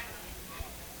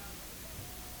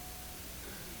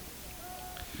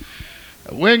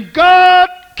 When God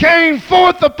came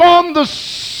forth upon the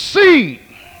scene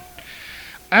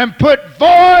and put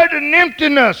void and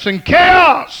emptiness and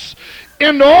chaos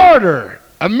into order,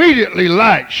 immediately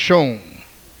light shone,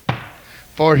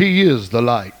 for he is the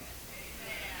light.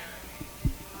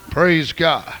 Praise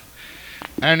God.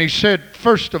 And he said,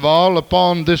 first of all,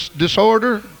 upon this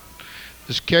disorder,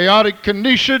 this chaotic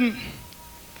condition,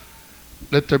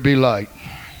 let there be light.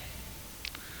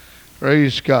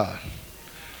 Praise God.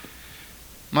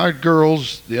 My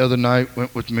girls the other night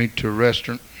went with me to a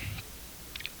restaurant,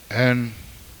 and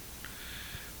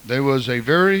there was a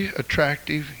very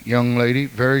attractive young lady,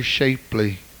 very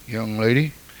shapely young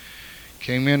lady,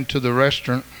 came into the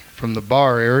restaurant from the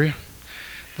bar area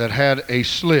that had a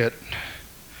slit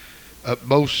up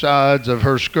both sides of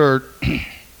her skirt.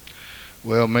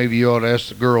 Well, maybe you ought to ask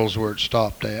the girls where it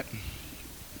stopped at.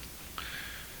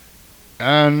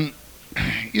 And,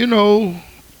 you know,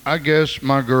 I guess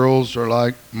my girls are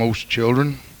like most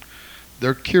children.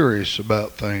 They're curious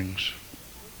about things.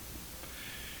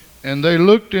 And they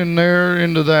looked in there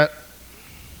into that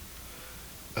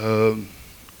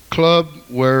club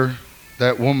where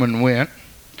that woman went.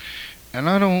 And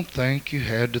I don't think you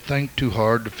had to think too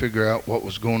hard to figure out what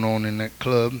was going on in that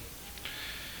club.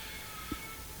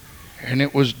 And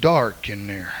it was dark in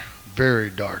there,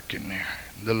 very dark in there.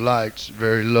 The lights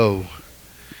very low.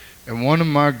 And one of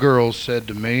my girls said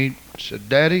to me, said,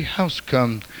 Daddy, how's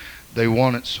come they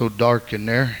want it so dark in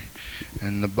there?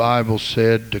 And the Bible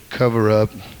said to cover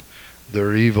up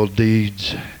their evil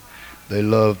deeds, they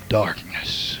love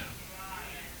darkness.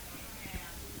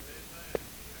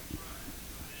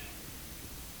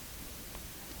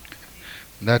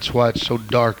 And that's why it's so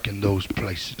dark in those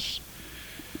places.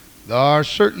 There are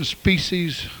certain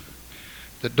species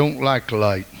that don't like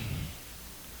light.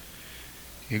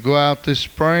 You go out this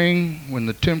spring when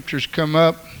the temperatures come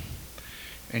up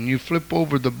and you flip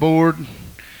over the board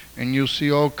and you'll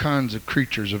see all kinds of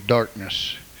creatures of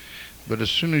darkness. But as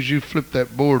soon as you flip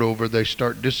that board over, they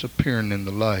start disappearing in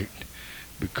the light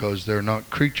because they're not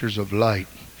creatures of light.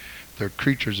 They're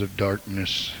creatures of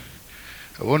darkness.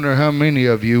 I wonder how many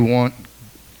of you want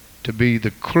to be the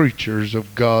creatures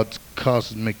of God's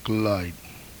cosmic light.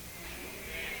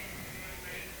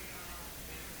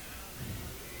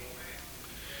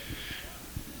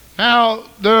 Now,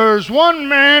 there's one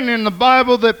man in the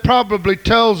Bible that probably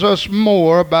tells us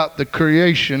more about the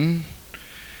creation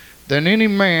than any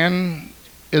man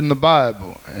in the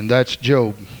Bible, and that's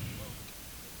Job.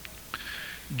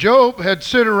 Job had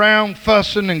sit around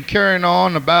fussing and carrying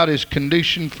on about his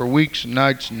condition for weeks and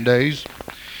nights and days.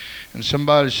 And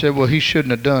somebody said, well, he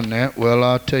shouldn't have done that. Well,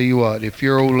 I'll tell you what, if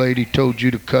your old lady told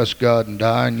you to cuss God and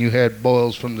die, and you had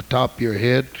boils from the top of your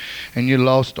head, and you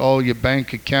lost all your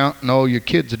bank account, and all your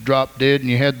kids had dropped dead, and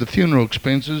you had the funeral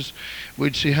expenses,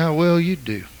 we'd see how well you'd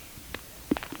do.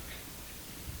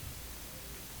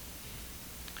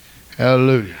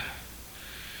 Hallelujah.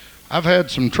 I've had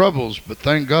some troubles, but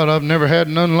thank God I've never had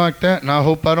none like that, and I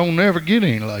hope I don't ever get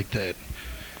any like that.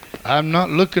 I'm not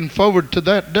looking forward to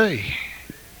that day.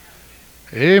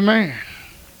 Amen.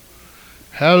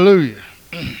 Hallelujah.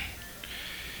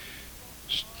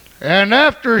 And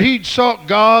after he'd sought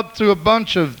God through a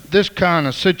bunch of this kind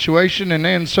of situation, and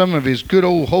then some of his good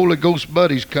old Holy Ghost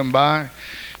buddies come by,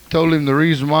 told him the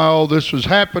reason why all this was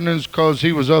happening is because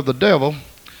he was of the devil.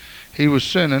 He was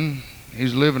sinning.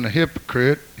 He's living a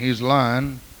hypocrite. He's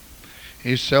lying.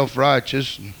 He's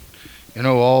self-righteous. And, you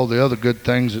know, all the other good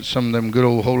things that some of them good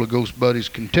old Holy Ghost buddies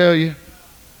can tell you.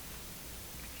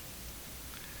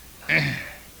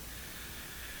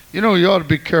 You know, you ought to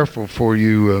be careful before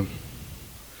you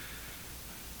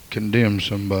condemn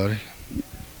somebody.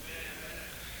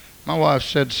 My wife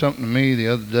said something to me the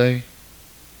other day,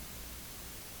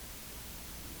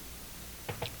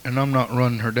 and I'm not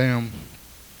running her down.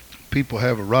 People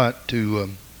have a right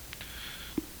to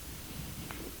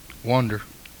wonder.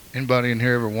 Anybody in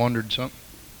here ever wondered something?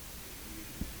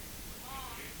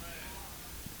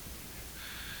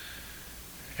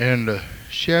 And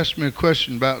she asked me a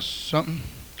question about something.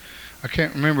 I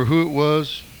can't remember who it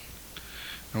was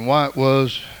and why it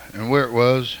was and where it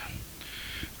was.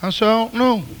 I said, I don't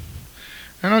know.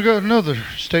 And I got another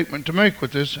statement to make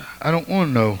with this. I don't want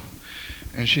to know.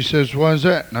 And she says, why is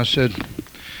that? And I said,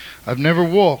 I've never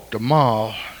walked a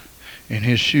mile in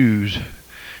his shoes,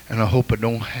 and I hope I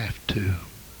don't have to.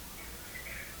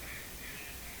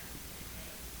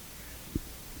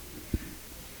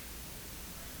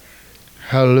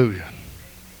 Hallelujah.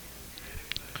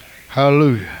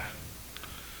 Hallelujah.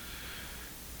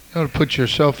 You ought to put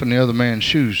yourself in the other man's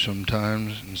shoes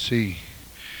sometimes and see.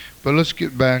 But let's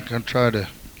get back. I'll try to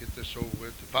get this over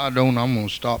with. If I don't, I'm going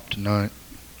to stop tonight.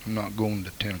 I'm not going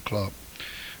to 10 o'clock.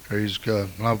 Praise God.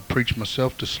 I'll preach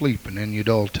myself to sleep, and then you'd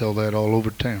all tell that all over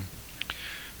town.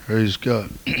 Praise God.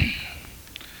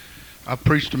 I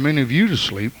preached to many of you to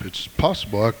sleep. It's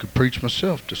possible I could preach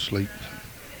myself to sleep.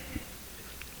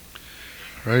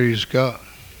 Praise God.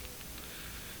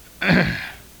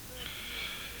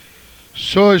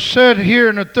 So it said here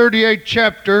in the 38th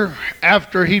chapter,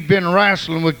 after he'd been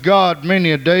wrestling with God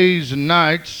many a days and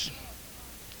nights,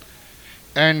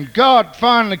 and God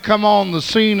finally come on the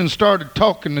scene and started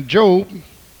talking to Job.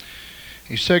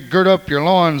 He said, gird up your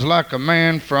loins like a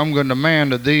man, for I'm going to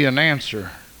demand of thee an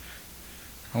answer.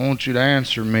 I want you to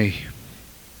answer me.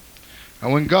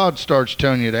 And when God starts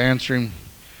telling you to answer him,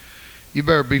 you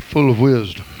better be full of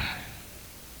wisdom.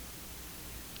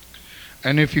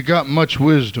 And if you got much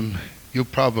wisdom, you'll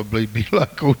probably be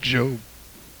like old Job.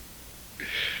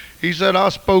 He said, I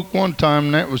spoke one time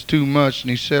and that was too much. And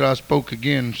he said, I spoke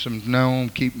again. So from now on,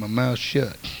 keep my mouth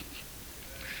shut.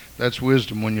 That's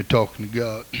wisdom when you're talking to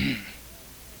God.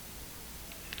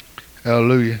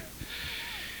 Hallelujah.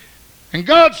 And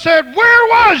God said, where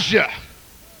was you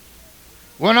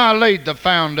when I laid the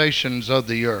foundations of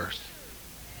the earth?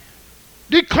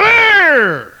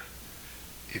 Declare.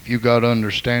 If you got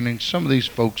understanding, some of these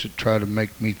folks that try to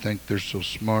make me think they're so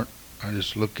smart, I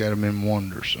just look at them in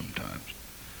wonder sometimes.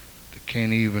 They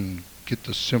can't even get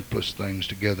the simplest things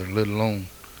together, let alone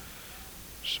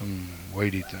some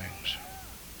weighty things.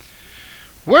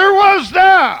 Where was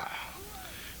thou?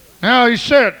 Now he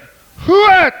said, who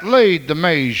hath laid the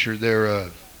measure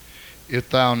thereof? If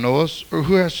thou knowest, or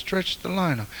who hath stretched the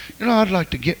line of? You know, I'd like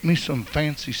to get me some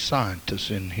fancy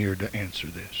scientists in here to answer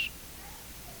this.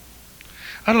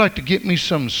 I'd like to get me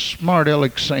some smart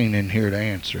Alex Sane in here to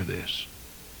answer this.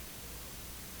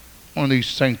 One of these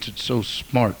saints that's so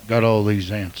smart got all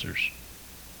these answers.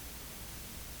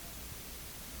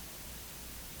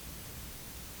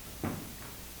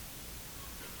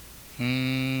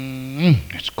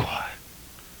 It's quiet.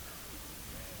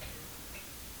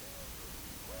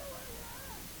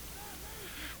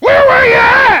 Where were you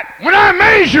at when I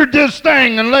measured this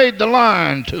thing and laid the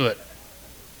line to it?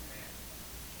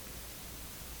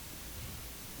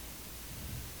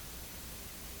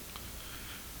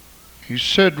 He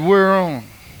said, whereon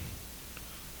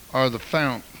are the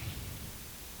fount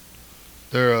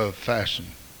thereof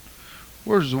fastened?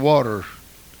 Where's the water?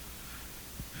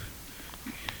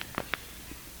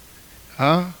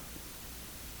 Huh?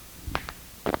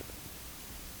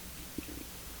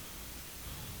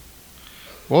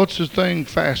 What's the thing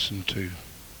fastened to? Did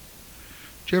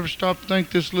you ever stop to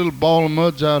think this little ball of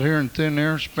mud's out here in thin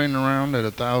air spinning around at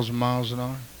 1,000 miles an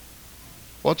hour?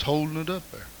 What's holding it up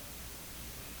there?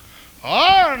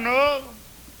 I know.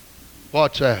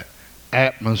 What's that?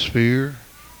 Atmosphere.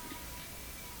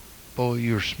 Boy,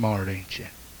 you're smart, ain't you?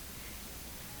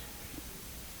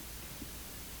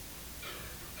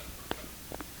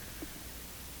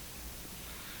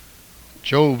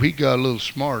 Job, he got a little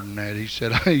smarter than that. He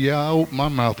said, yeah, I opened my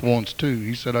mouth once too.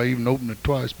 He said, I even opened it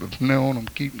twice, but from now on I'm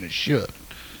keeping it shut.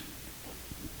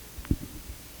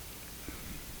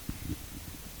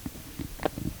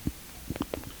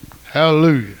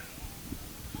 Hallelujah.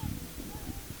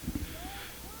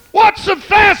 What's the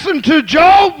fasten to,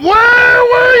 Job? Where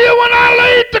were you when I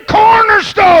laid the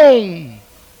cornerstone?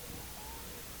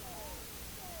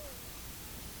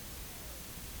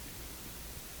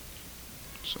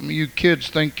 Some of you kids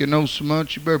think you know so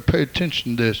much, you better pay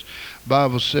attention to this. The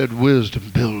Bible said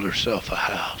wisdom build herself a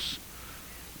house.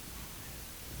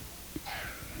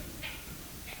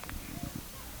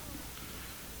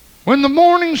 When the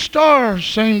morning stars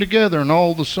sang together and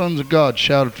all the sons of God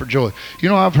shouted for joy. You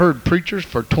know, I've heard preachers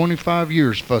for 25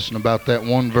 years fussing about that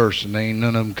one verse, and they ain't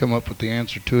none of them come up with the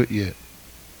answer to it yet.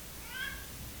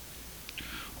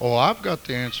 Oh, I've got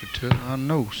the answer to it. I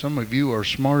know some of you are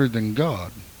smarter than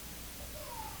God.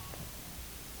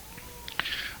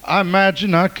 I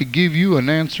imagine I could give you an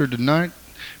answer tonight.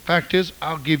 Fact is,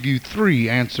 I'll give you 3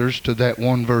 answers to that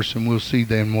one verse, and we'll see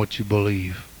then what you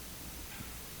believe.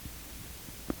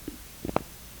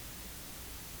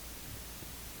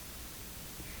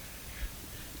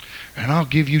 And I'll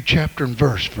give you chapter and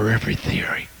verse for every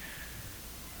theory.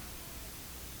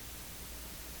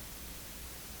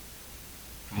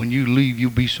 When you leave,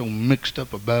 you'll be so mixed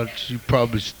up about it, you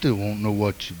probably still won't know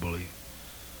what you believe.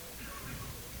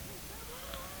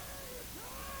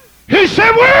 He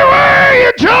said, where were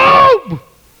you, Job?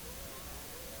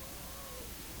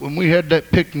 When we had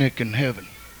that picnic in heaven.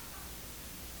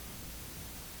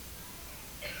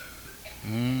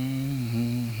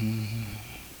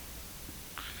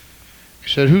 He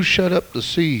said, who shut up the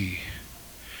sea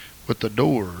with the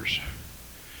doors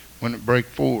when it brake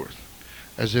forth,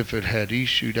 as if it had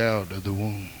issued out of the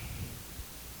womb?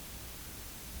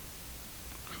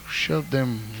 Who shoved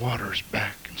them waters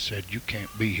back and said, you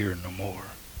can't be here no more?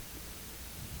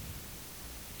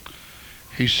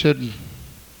 He said,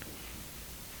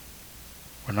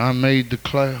 when I made the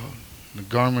cloud, the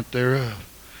garment thereof,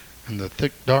 and the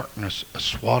thick darkness, a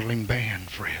swaddling band,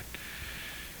 Fred.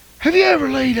 Have you ever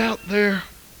laid out there?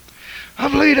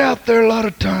 I've laid out there a lot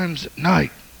of times at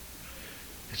night.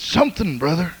 It's something,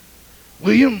 Brother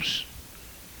Williams.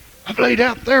 I've laid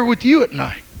out there with you at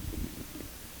night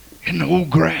in the old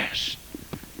grass.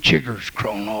 Chiggers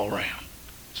crawling all around.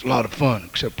 It's a lot of fun,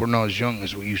 except we're not as young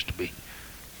as we used to be.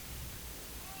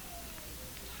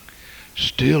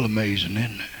 Still amazing,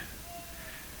 isn't it?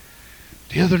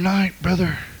 The other night,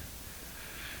 Brother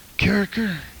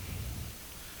Carricker,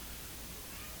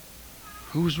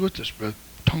 who was with us, Brother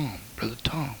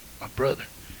Tom, my brother,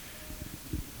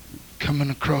 coming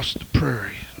across the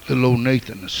prairie, little old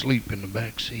Nathan asleep in the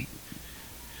back seat.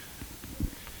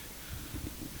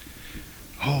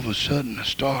 All of a sudden, a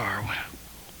star went.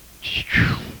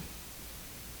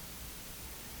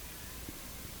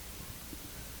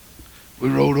 We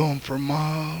rode on for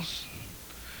miles.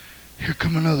 Here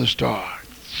come another star.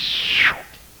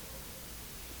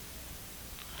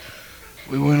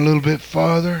 We went a little bit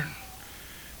farther.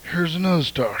 Here's another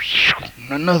star. And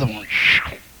another one.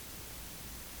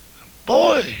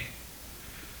 Boy,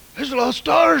 there's a lot of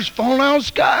stars falling out of the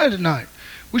sky tonight.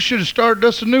 We should have started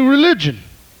us a new religion.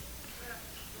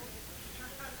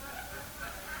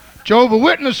 Jehovah's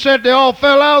Witness said they all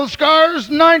fell out of the stars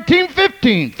in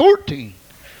 1915, 14.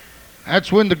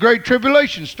 That's when the Great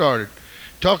Tribulation started.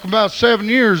 Talking about 7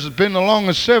 years has been the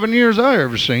longest 7 years I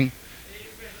ever seen.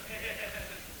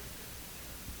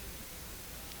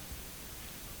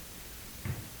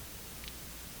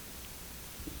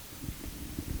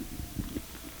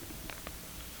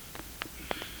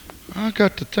 I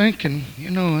got to thinking, you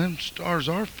know, them stars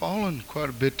are falling quite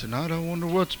a bit tonight. I wonder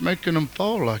what's making them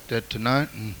fall like that tonight.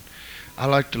 And I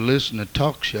like to listen to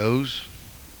talk shows.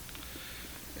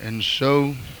 And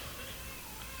so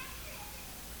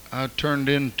I turned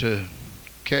into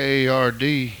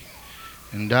KARD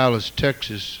in Dallas,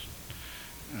 Texas,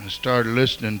 and I started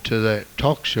listening to that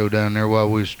talk show down there while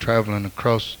we was traveling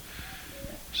across.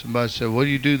 Somebody said, what do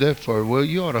you do that for? Well,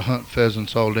 you ought to hunt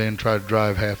pheasants all day and try to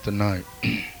drive half the night.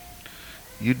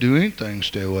 You do anything to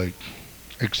stay awake,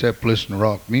 except listen to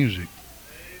rock music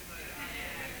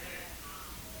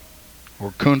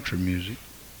or country music.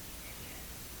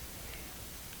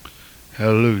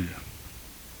 Hallelujah.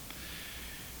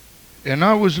 And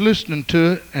I was listening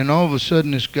to it, and all of a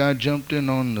sudden this guy jumped in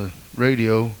on the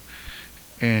radio,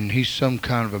 and he's some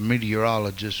kind of a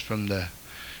meteorologist from the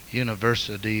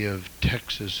University of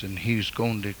Texas, and he's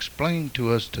going to explain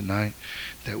to us tonight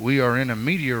that we are in a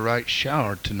meteorite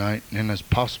shower tonight, and as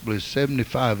possibly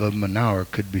 75 of them an hour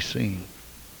could be seen.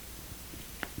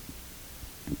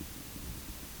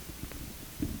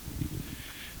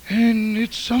 And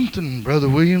it's something, Brother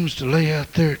Williams, to lay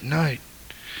out there at night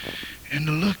and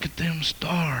to look at them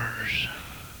stars.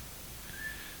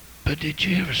 But did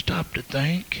you ever stop to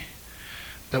think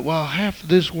that while half of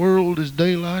this world is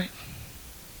daylight,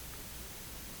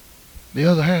 the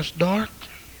other half's dark?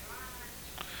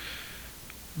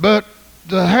 But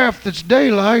the half that's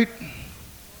daylight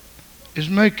is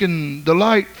making the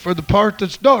light for the part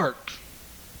that's dark.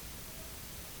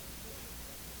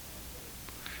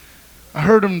 I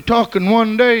heard him talking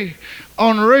one day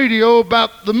on the radio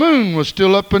about the moon was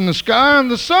still up in the sky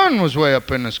and the sun was way up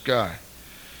in the sky.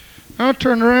 I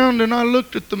turned around and I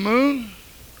looked at the moon,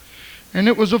 and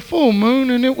it was a full moon,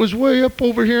 and it was way up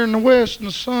over here in the west, and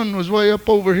the sun was way up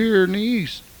over here in the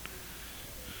east.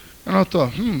 And I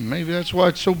thought, maybe that's why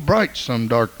it's so bright some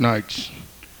dark nights.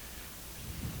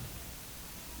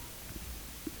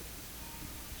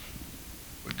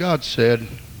 But God said,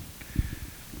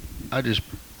 I just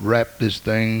wrapped this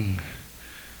thing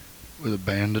with a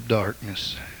band of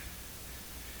darkness.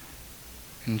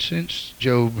 And since,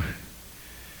 Job,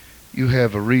 you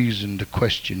have a reason to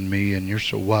question me and you're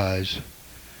so wise,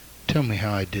 tell me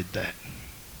how I did that.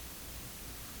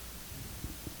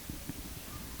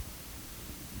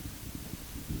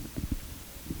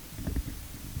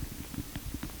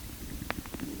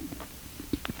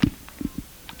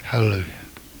 Hallelujah.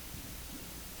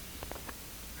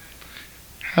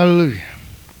 Hallelujah.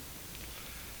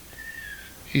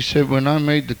 He said, when I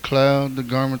made the cloud, the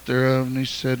garment thereof, and he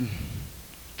said,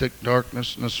 thick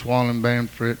darkness and a swallowing band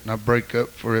for it, and I break up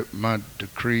for it my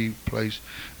decree place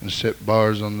and set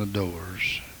bars on the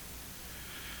doors.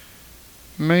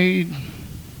 Made,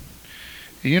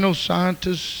 you know,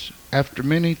 scientists, after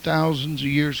many thousands of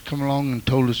years, come along and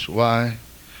told us why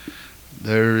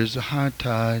there is a high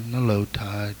tide and a low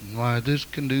tide, and why this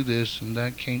can do this and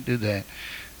that can't do that.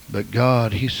 But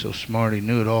God, He's so smart, He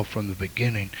knew it all from the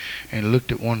beginning, and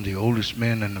looked at one of the oldest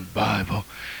men in the Bible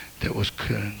that was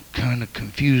kind of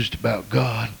confused about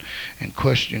God and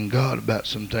questioned God about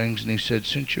some things, and He said,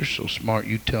 since you're so smart,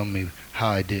 you tell me how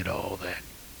I did all that.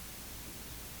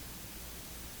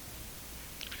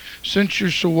 Since you're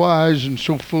so wise and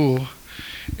so full.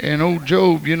 And old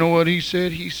Job, you know what he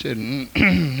said? He said,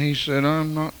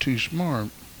 I'm not too smart.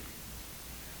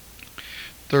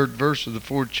 3rd verse of the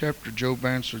 4th chapter, Job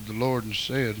answered the Lord and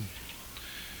said,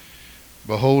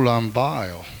 behold, I'm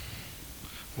vile.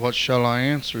 What shall I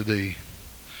answer thee?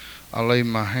 I lay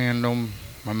my hand on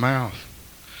my mouth.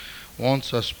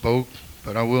 Once I spoke,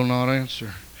 but I will not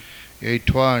answer. Yea,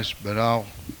 twice, but I'm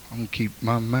going to keep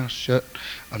my mouth shut.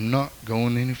 I'm not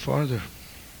going any farther.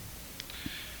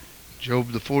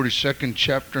 Job, the 42nd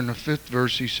chapter and the 5th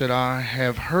verse, he said, I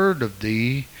have heard of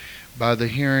thee by the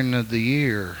hearing of the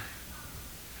ear.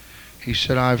 He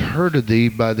said, I've heard of thee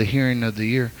by the hearing of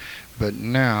the ear, but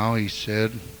now, he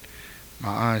said, my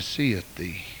eye seeth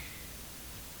thee.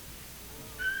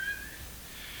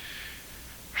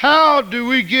 How do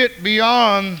we get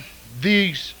beyond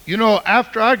these? You know,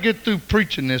 after I get through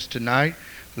preaching this tonight,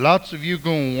 lots of you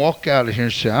going to walk out of here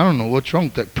and say, I don't know what's wrong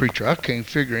with that preacher. I can't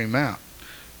figure him out.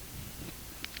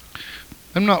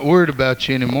 I'm not worried about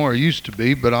you anymore. I used to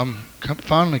be, but I'm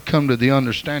finally come to the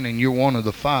understanding you're one of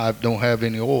the 5 don't have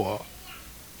any oil.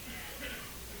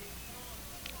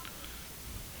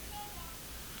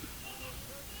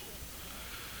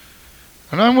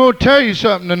 And I'm going to tell you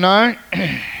something tonight.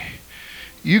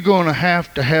 You're going to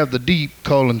have the deep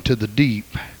calling to the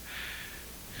deep.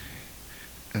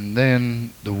 And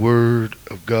then the Word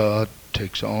of God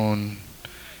takes on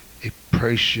a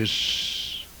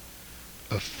precious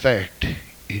effect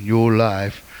in your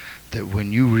life that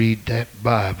when you read that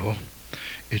Bible,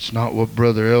 it's not what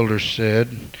Brother Elder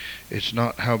said. It's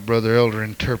not how Brother Elder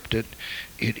interpreted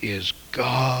it. It is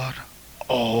God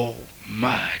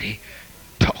Almighty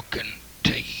talking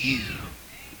to you.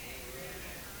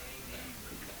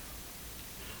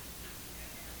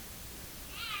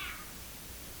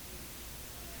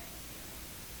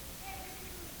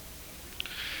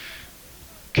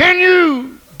 Can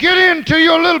you get into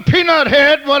your little peanut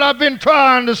head what I've been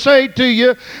trying to say to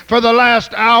you for the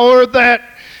last hour? That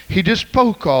he just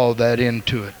spoke all that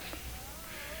into it.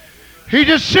 He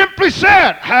just simply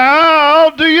said,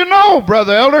 how do you know,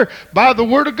 Brother Elder? By the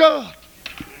Word of God.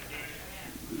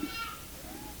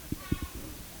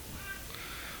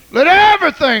 Let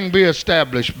everything be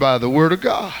established by the Word of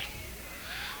God.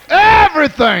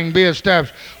 Everything be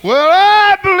established. Well,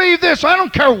 I believe this. I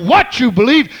don't care what you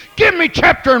believe. Give me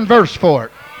chapter and verse for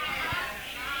it.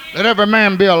 Let every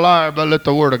man be a liar, but let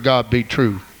the Word of God be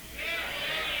true.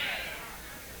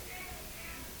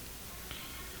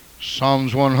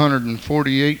 Psalms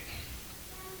 148.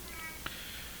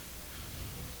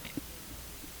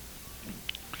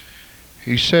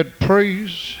 He said,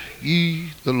 praise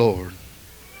ye the Lord.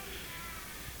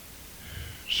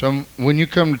 When you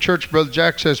come to church, Brother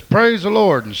Jack says, praise the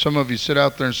Lord. And some of you sit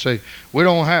out there and say, we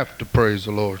don't have to praise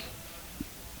the Lord.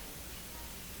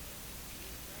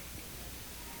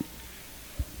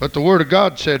 But the Word of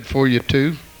God said for you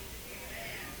to.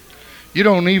 You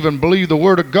don't even believe the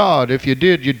Word of God. If you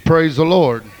did, you'd praise the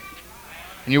Lord.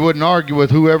 And you wouldn't argue with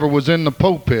whoever was in the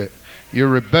pulpit. You're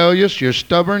rebellious, you're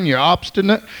stubborn, you're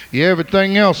obstinate, you're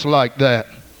everything else like that.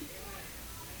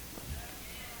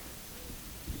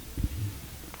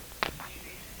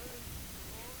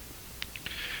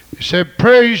 He said,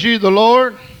 praise ye the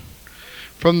Lord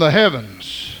from the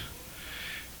heavens.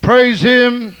 Praise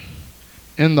him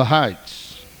in the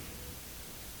heights.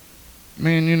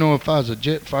 Man, you know, if I was a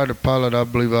jet fighter pilot, I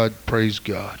believe I'd praise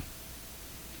God.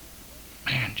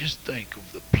 Man, just think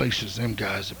of the places them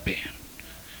guys have been.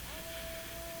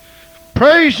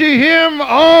 Praise ye him,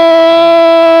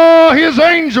 all his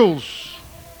angels.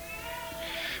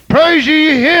 Praise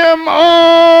ye him,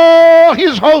 all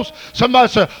his hosts. Somebody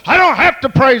said, I don't have to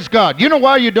praise God. You know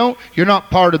why you don't? You're not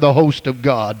part of the host of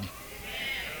God.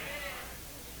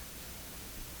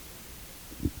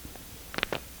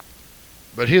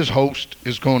 But his host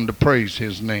is going to praise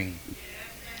his name.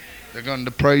 They're going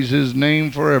to praise his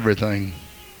name for everything.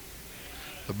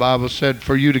 The Bible said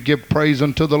for you to give praise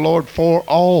unto the Lord for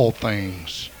all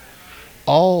things.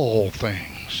 All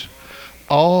things.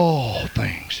 All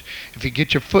things. If you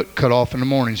get your foot cut off in the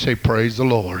morning, say, praise the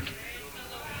Lord.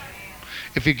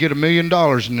 If you get $1 million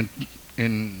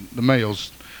in the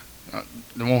mails,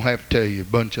 they won't have to tell you. A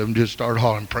bunch of them just start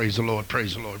hollering, praise the Lord,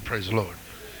 praise the Lord, praise the Lord.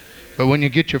 But when you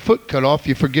get your foot cut off,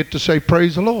 you forget to say,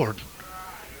 praise the Lord.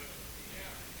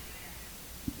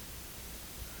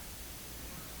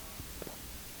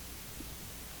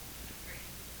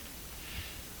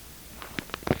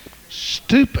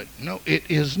 Stupid. No, it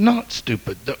is not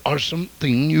stupid. There are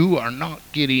something you are not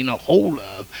getting a hold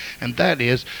of, and that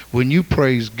is when you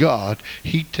praise God,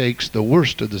 he takes the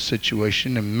worst of the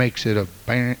situation and makes it a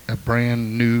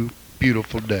brand new,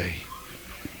 beautiful day.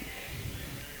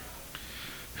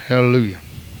 Hallelujah.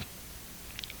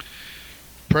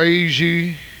 Praise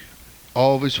ye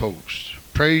all of his hosts.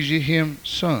 Praise ye him,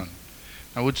 Son.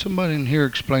 Now, would somebody in here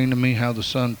explain to me how the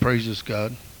Son praises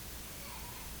God?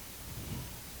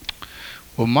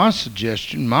 Well, my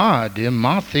suggestion, my idea,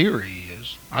 my theory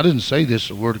is, I didn't say this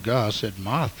the word of God, I said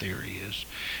my theory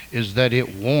is that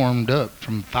it warmed up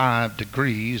from 5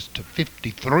 degrees to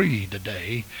 53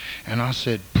 today, and I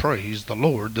said, praise the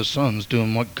Lord, the sun's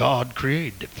doing what God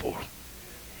created it for.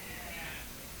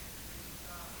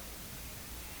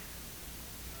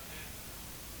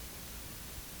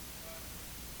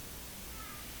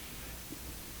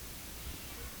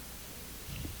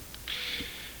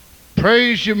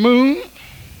 Praise your moon.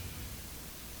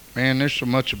 Man, there's so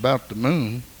much about the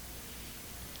moon.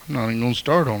 I'm not even going to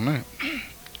start on that.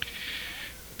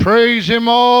 Praise him,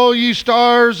 all ye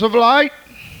stars of light.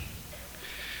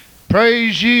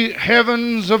 Praise ye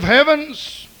heavens of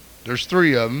heavens. There's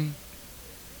 3 of them.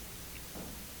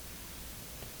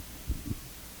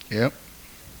 Yep.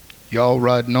 Y'all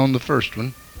riding on the first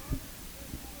one.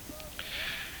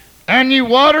 And ye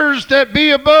waters that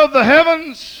be above the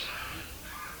heavens.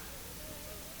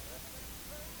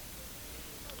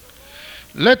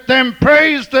 Let them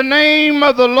praise the name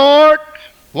of the Lord.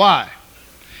 Why?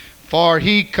 For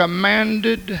he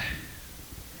commanded,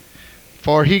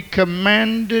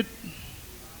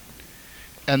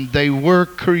 and they were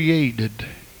created.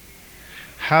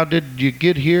 How did you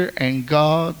get here? And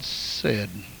God said.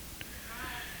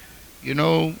 You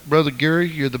know, Brother Gary,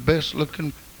 you're the best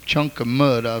looking chunk of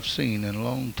mud I've seen in a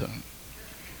long time.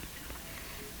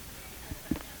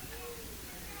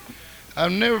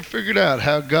 I've never figured out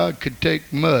how God could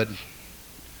take mud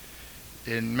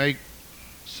and make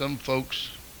some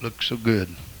folks look so good.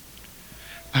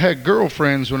 I had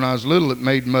girlfriends when I was little that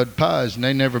made mud pies, and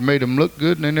they never made them look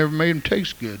good, and they never made them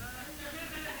taste good.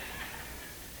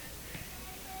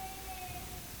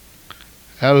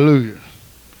 Hallelujah.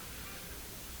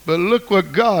 But look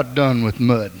what God done with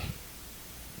mud.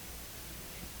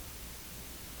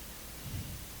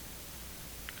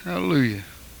 Hallelujah.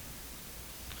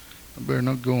 I better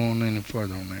not go on any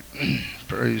further on that.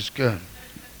 Praise God.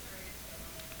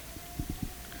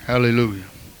 Hallelujah.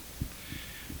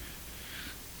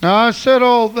 Now, I said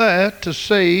all that to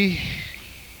say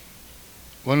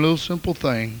one little simple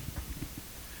thing.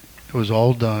 It was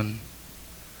all done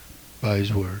by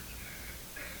his word.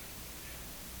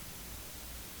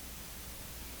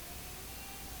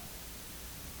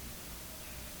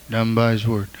 Done by his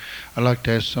word. I'd like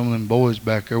to ask some of them boys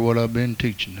back there what I've been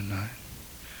teaching tonight.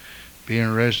 Be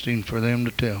interesting for them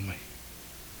to tell me.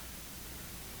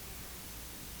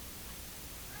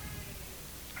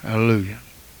 Hallelujah.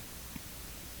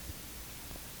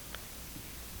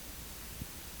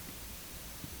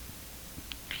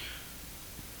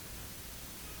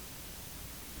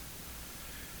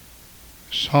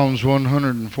 Psalms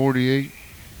 148.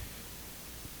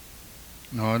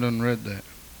 No, I done read that.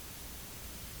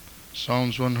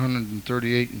 Psalms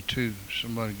 138 and 2.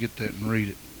 Somebody get that and read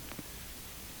it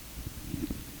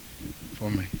for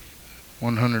me.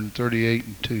 138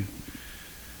 and 2.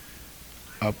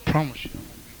 I promise you I'm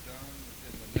going to be done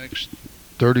within the next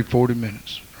 30, 40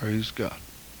 minutes. Praise God.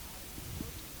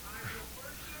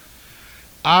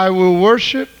 I will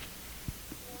worship.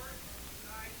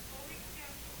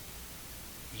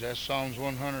 Is that Psalms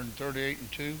 138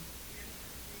 and 2?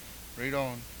 Read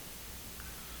on. And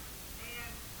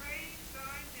praise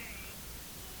thy name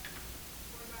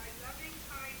for thy loving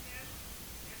kindness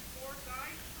and for thy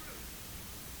truth,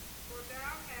 for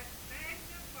thou hast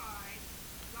magnified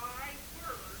thy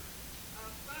word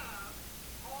above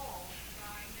all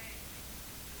thy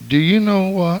name. Do you know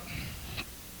what?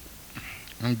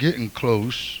 I'm getting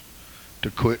close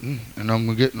to quitting, and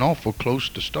I'm getting awful close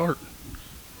to starting.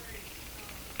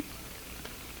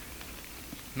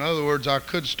 In other words, I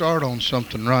could start on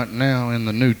something right now in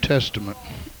the New Testament.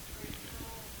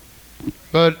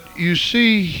 But you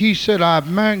see, he said, I've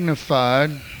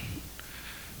magnified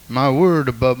my word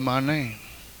above my name.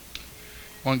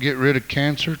 Want to get rid of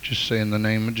cancer? Just say in the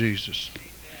name of Jesus.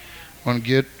 Want to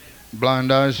get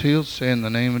blind eyes healed? Say in the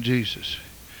name of Jesus.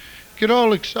 Get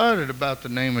all excited about the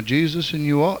name of Jesus, and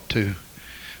you ought to.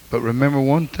 But remember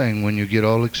one thing when you get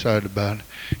all excited about it,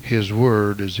 his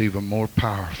word is even more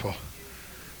powerful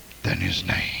than his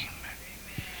name.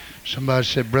 Somebody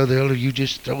said, Brother Elder, you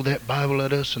just throw that Bible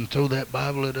at us and throw that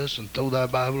Bible at us and throw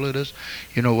that Bible at us.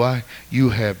 You know why? You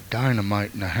have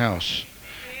dynamite in the house,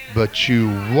 but you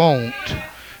won't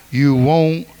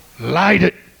light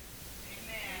it.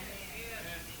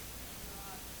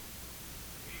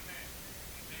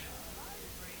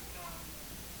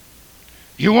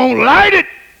 You won't light it.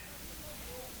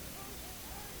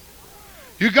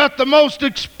 You got the most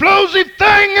explosive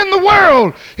thing in the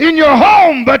world in your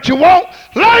home, but you won't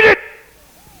light it.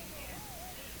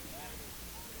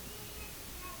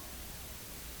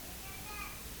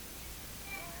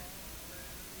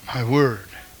 My word.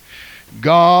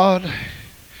 God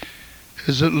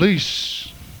is at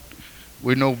least,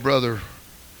 we know, Brother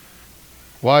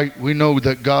White, we know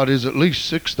that God is at least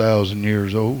 6,000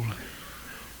 years old.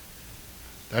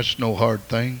 That's no hard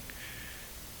thing.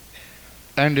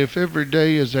 And if every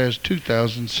day is as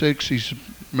 2006, he's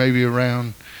maybe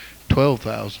around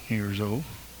 12,000 years old.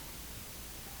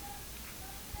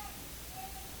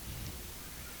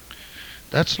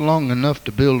 That's long enough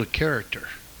to build a character.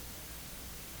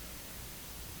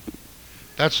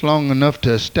 That's long enough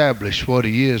to establish what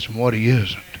he is and what he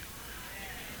isn't.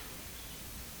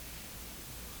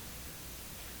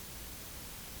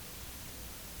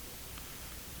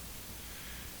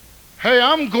 Hey,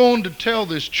 I'm going to tell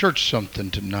this church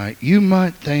something tonight. You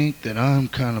might think that I'm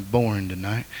kind of boring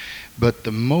tonight, but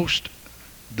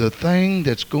the thing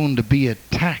that's going to be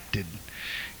attacked,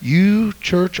 you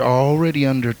church are already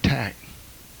under attack.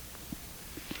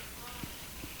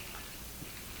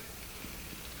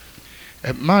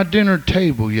 At my dinner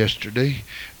table yesterday,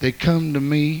 they come to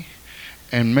me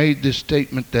and made this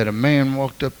statement that a man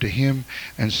walked up to him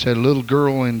and said, a little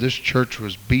girl in this church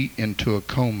was beat into a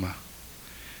coma.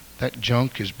 That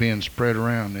junk is being spread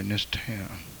around in this town,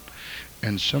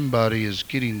 and somebody is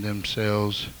getting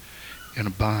themselves in a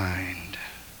bind.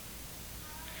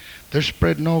 They're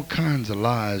spreading all kinds of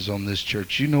lies on this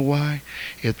church. You know why?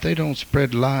 If they don't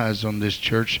spread lies on this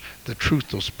church, the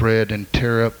truth will spread and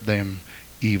tear up them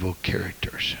evil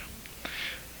characters.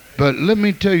 But let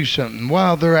me tell you something.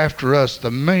 While they're after us, the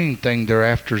main thing they're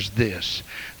after is this.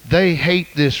 They hate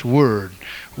this word.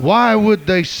 Why would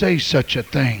they say such a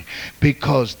thing?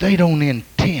 Because they don't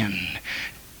intend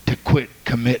to quit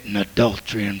committing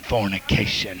adultery and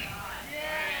fornication.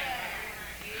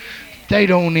 They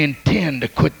don't intend to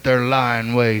quit their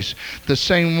lying ways. The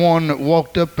same one that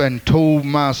walked up and told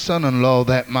my son-in-law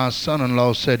that, my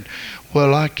son-in-law said,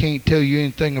 well, I can't tell you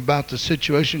anything about the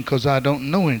situation because I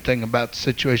don't know anything about the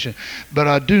situation. But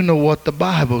I do know what the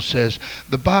Bible says.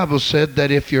 The Bible said that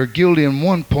if you're guilty in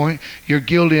one point, you're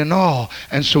guilty in all.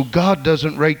 And so God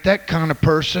doesn't rate that kind of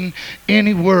person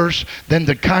any worse than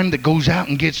the kind that goes out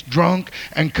and gets drunk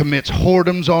and commits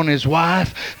whoredoms on his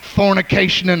wife,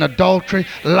 fornication and adultery,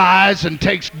 lies and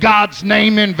takes God's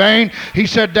name in vain. He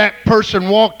said that person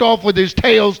walked off with his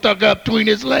tail stuck up between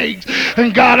his legs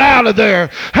and got out of there.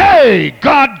 Hey!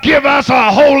 God give us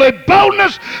a holy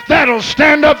boldness that'll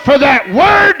stand up for that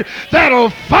word, that'll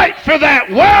fight for that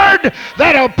word,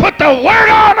 that'll put the word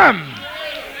on them.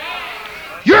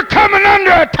 You're coming under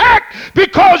attack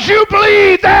because you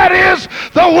believe that is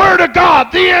the Word of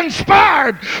God, the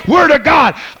inspired Word of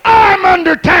God. I'm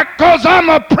under attack because I'm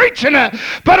a preaching it,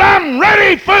 but I'm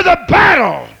ready for the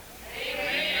battle.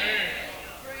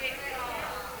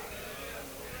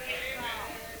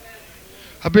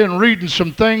 I've been reading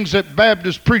some things that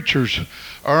Baptist preachers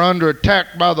are under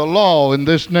attack by the law in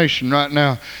this nation right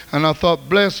now. And I thought,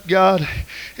 bless God,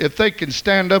 if they can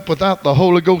stand up without the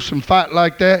Holy Ghost and fight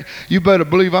like that, you better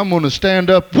believe I'm going to stand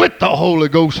up with the Holy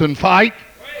Ghost and fight.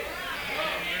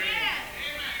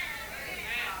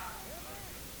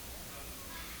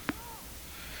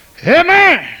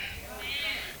 Amen.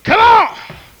 Come on.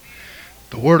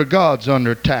 The Word of God's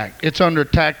under attack. It's under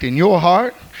attack in your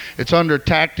heart. It's under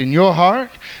attack in your heart.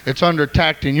 It's under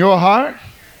attack in your heart.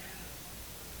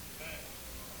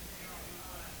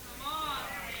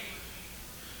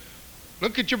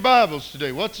 Look at your Bibles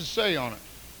today. What's it say on it?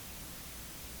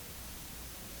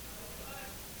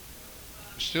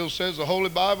 It still says the Holy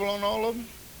Bible on all of them?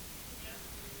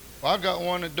 Well, I got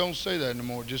one that don't say that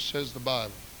anymore. It just says the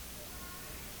Bible.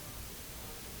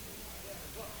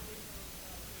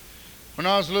 When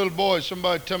I was a little boy,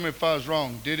 somebody tell me if I was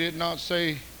wrong. Did it not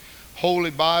say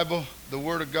Holy Bible, the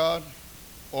Word of God,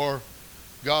 or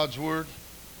God's Word?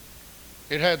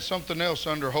 It had something else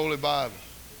under Holy Bible.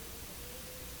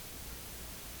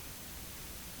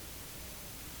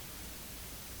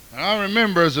 And I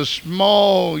remember as a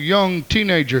small, young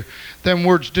teenager, them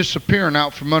words disappearing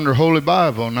out from under Holy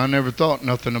Bible, and I never thought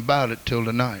nothing about it till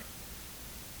tonight.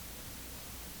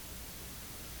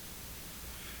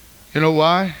 You know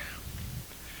why?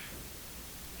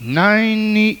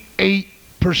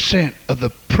 98% of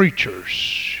the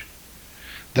preachers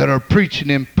that are preaching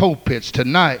in pulpits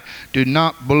tonight do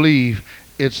not believe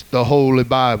it's the Holy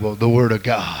Bible, the Word of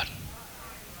God.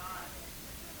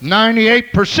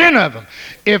 98% of them.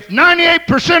 If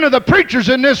 98% of the preachers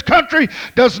in this country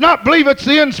does not believe it's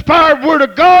the inspired Word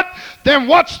of God, then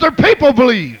what's their people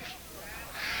believe?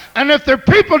 And if their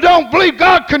people don't believe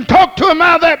God can talk to them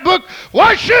out of that book,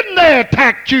 why shouldn't they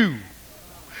attack you?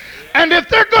 And if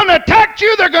they're going to attack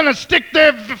you, they're going to stick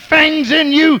their fangs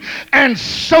in you and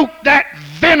soak that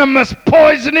venomous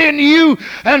poison in you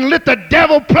and let the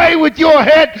devil play with your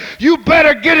head. You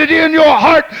better get it in your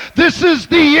heart. This is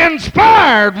the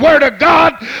inspired Word of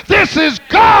God. This is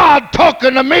God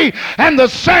talking to me. And the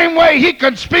same way He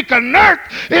can speak an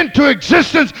earth into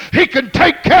existence, He can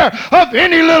take care of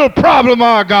any little problem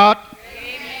I got.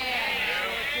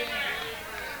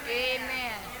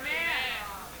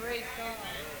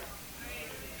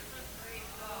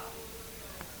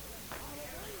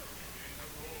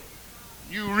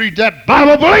 You read that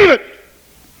Bible, believe it.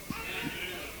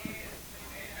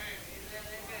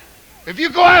 If you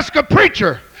go ask a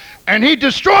preacher and he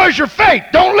destroys your faith,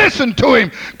 don't listen to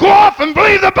him. Go off and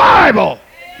believe the Bible.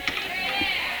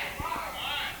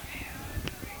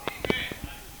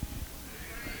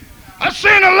 I've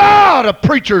seen a lot of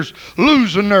preachers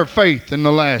losing their faith in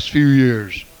the last few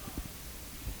years.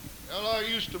 Well, I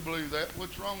used to believe that.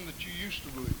 What's wrong that you used to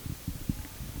believe it?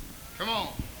 Come on.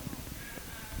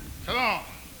 Come on.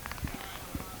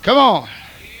 Come on.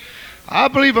 I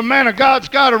believe a man of God's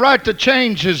got a right to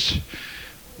change his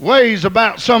ways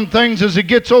about some things as he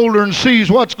gets older and sees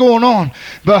what's going on.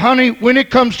 But honey, when it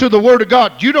comes to the Word of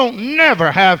God, you don't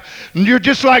never have, you're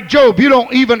just like Job, you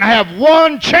don't even have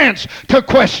one chance to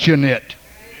question it.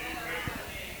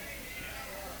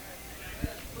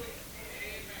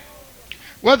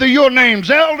 Whether your name's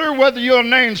Elder, whether your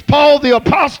name's Paul the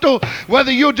Apostle,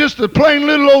 whether you're just a plain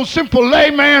little old simple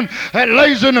layman that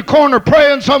lays in a corner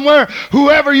praying somewhere,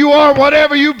 whoever you are,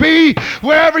 whatever you be,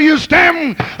 wherever you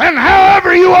stand, and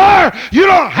however you are, you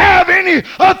don't have any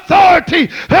authority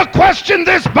to question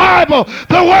this Bible,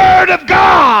 the Word of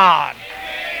God.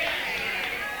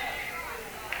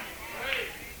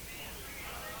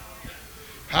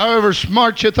 However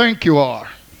smart you think you are.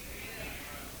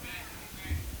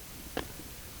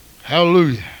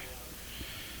 Hallelujah.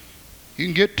 You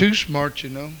can get too smart, you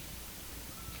know.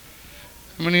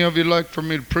 How many of you like for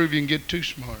me to prove you can get too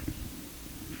smart?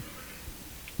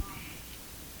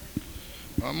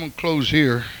 I'm going to close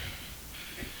here.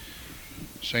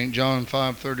 St. John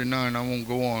 5:39. I won't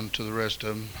go on to the rest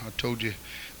of them. I told you,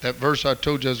 that verse I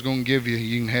told you I was going to give you,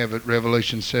 you can have it,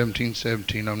 Revelation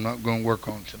 17:17. I'm not going to work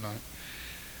on it tonight.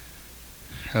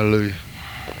 Hallelujah.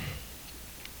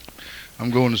 I'm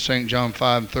going to St. John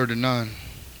 5:39.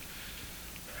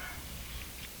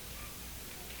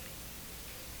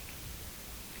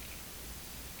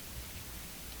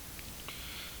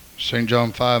 St.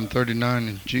 John 5:39,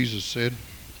 and Jesus said,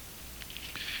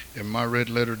 in my red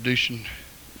letter edition,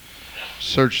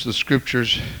 search the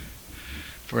scriptures,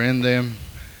 for in them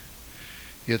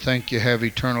you think you have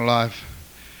eternal life,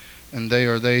 and they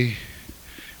are they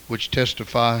which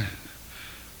testify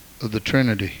of the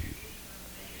Trinity.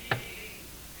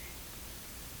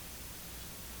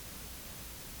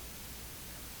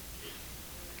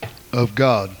 Of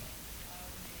God.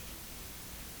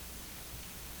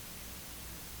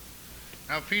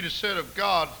 Now, if he'd have said of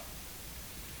God,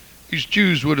 these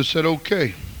Jews would have said,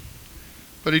 okay.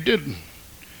 But he didn't.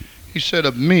 He said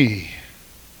of me.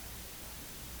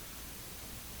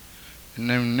 And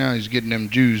then now he's getting them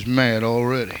Jews mad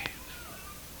already.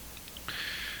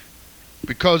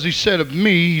 Because he said of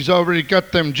me, he's already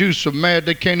got them Jews so mad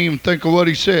they can't even think of what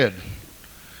he said.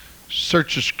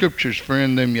 Search the scriptures,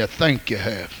 friend, them you think you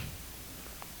have.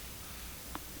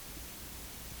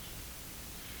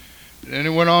 And he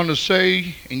went on to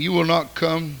say, and you will not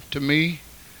come to me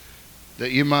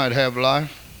that you might have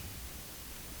life.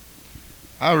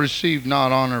 I receive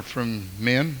not honor from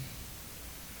men,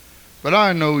 but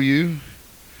I know you,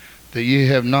 that ye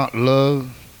have not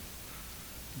love,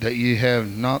 that ye have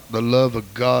not the love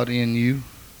of God in you.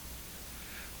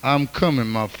 I'm come in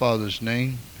my Father's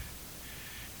name,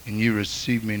 and you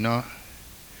receive me not.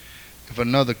 If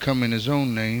another come in his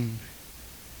own name,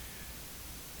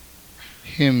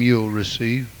 him you'll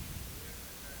receive.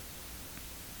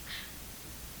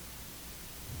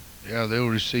 Yeah, they'll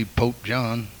receive Pope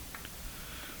John.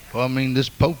 Well, I mean, this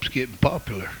Pope's getting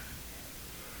popular.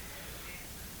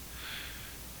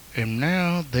 And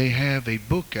now they have a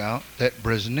book out that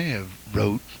Brezhnev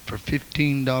wrote for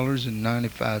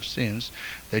 $15.95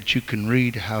 that you can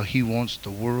read how he wants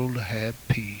the world to have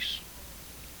peace.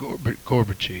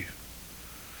 Gorbachev,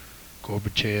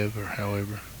 or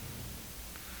however.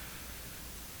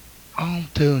 I'm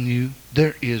telling you,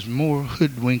 there is more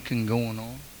hoodwinking going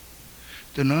on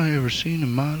than I ever seen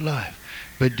in my life.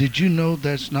 But did you know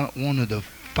that's not one of the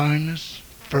finest,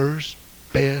 first,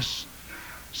 best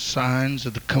signs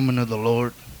of the coming of the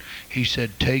Lord? He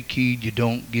said, take heed you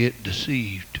don't get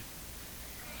deceived.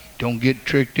 Don't get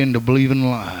tricked into believing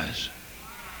lies.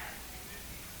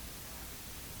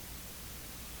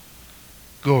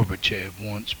 Gorbachev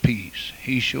wants peace.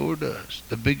 He sure does.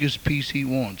 The biggest peace he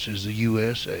wants is the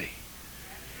USA.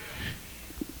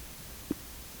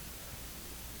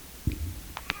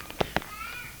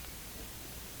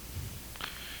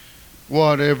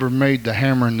 Whatever made the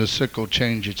hammer and the sickle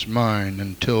change its mind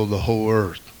until the whole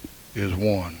earth is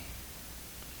one?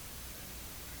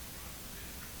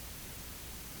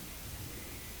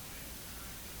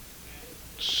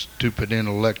 Stupid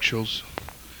intellectuals.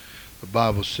 The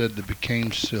Bible said they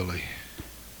became silly,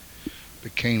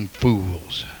 became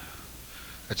fools.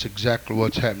 That's exactly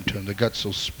what's happened to them. They got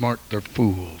so smart they're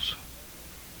fools.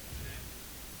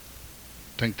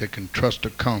 Think they can trust a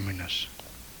communist.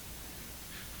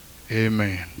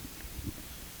 Amen.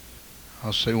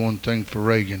 I'll say one thing for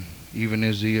Reagan. Even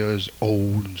as he is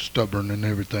old and stubborn and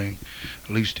everything, at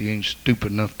least he ain't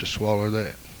stupid enough to swallow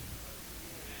that.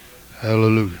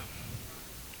 Hallelujah.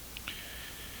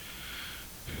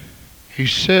 He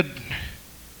said,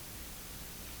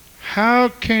 how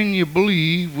can you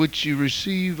believe which you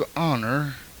receive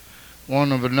honor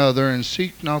one of another, and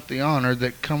seek not the honor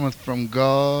that cometh from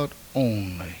God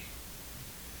only?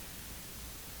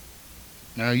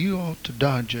 Now you ought to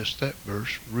digest that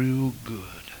verse real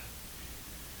good.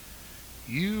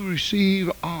 You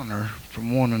receive honor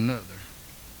from one another,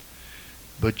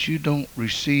 but you don't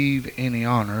receive any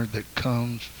honor that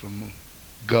comes from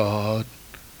God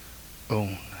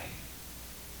only.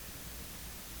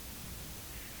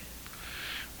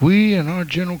 We in our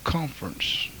general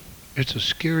conference, it's a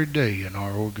scary day in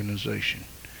our organization.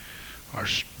 Our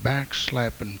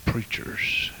back-slapping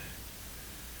preachers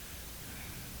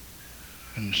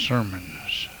and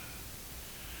sermons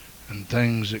and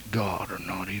things that God are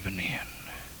not even in,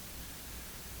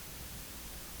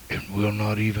 and will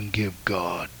not even give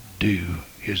God due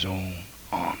his own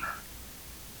honor.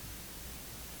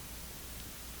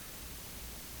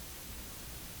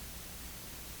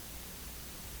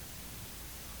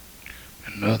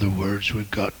 In other words, we've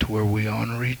got to where we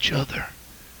honor each other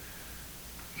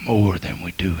more than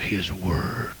we do his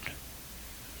word.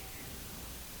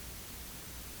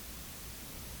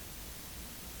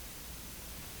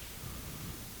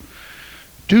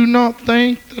 Do not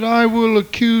think that I will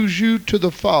accuse you to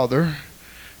the Father.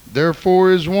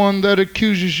 Therefore is one that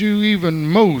accuses you, even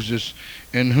Moses,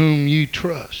 in whom ye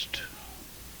trust.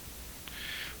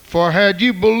 For had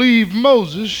you believed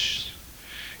Moses,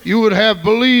 you would have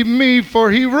believed me,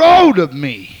 for he wrote of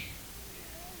me.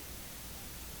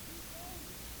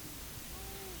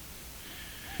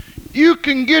 You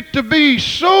can get to be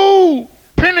so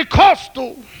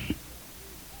Pentecostal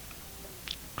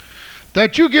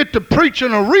that you get to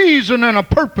preaching a reason and a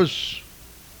purpose,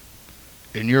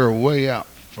 and you're way out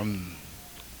from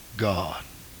God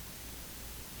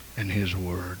and his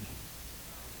word.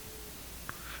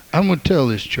 I'm going to tell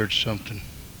this church something.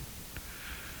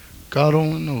 God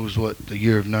only knows what the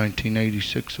year of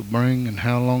 1986 will bring and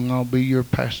how long I'll be your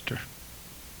pastor.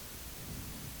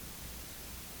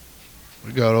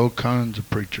 We got all kinds of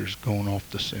preachers going off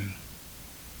the sin.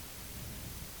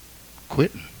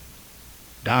 Quitting.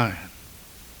 Dying.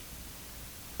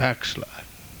 Backsliding.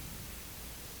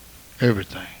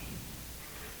 Everything.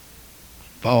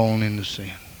 Falling into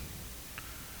sin.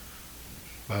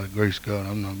 By the grace of God,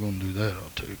 I'm not going to do that, I'll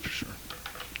tell you for sure.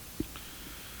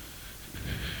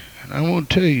 And I want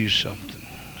to tell you something.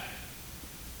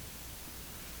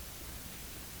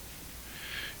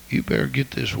 You better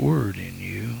get this word in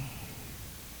you.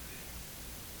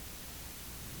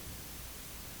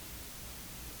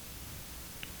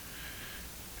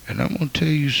 And I'm going to tell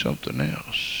you something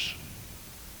else.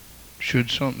 Should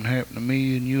something happen to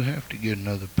me and you have to get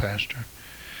another pastor,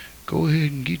 go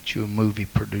ahead and get you a movie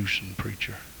producing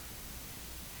preacher.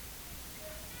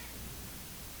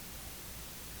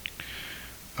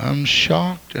 I'm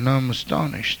shocked and I'm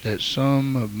astonished that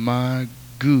some of my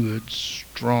good,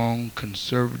 strong,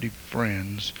 conservative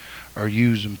friends are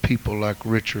using people like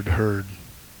Richard Hurd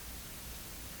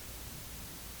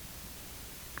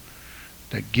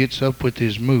that gets up with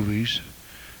his movies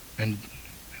and,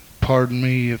 pardon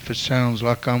me if it sounds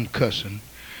like I'm cussing,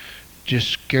 just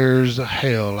scares the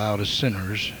hell out of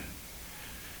sinners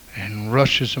and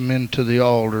rushes them into the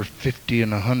altar 50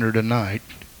 and 100 a night,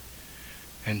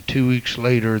 and 2 weeks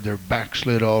later they're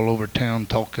backslid all over town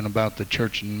talking about the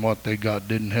church and what they got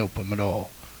didn't help them at all.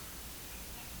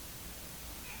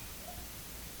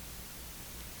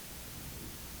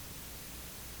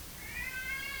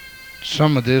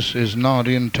 Some of this is not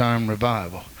end-time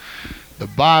revival. The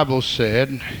Bible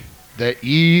said that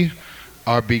ye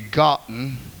are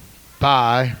begotten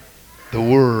by the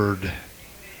Word.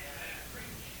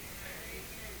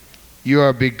 You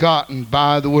are begotten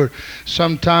by the Word.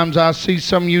 Sometimes I see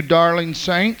some of you darling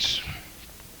saints,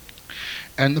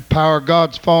 and the power of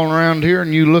God's falling around here,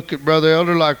 and you look at Brother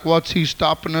Elder like, what's he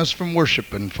stopping us from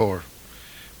worshiping for?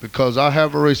 Because I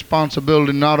have a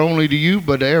responsibility not only to you,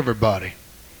 but to everybody.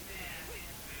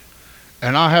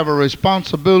 And I have a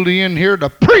responsibility in here to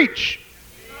preach.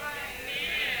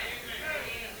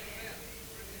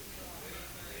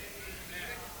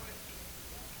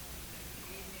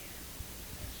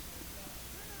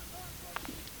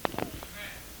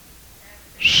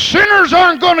 Sinners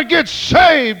aren't going to get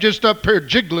saved just up here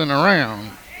jiggling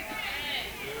around.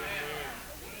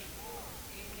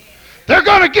 They're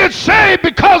going to get saved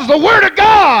because the Word of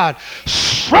God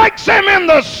strikes them in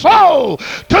the soul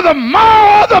to the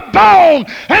marrow of the bone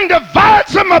and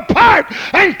divides them apart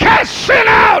and casts sin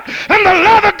out and the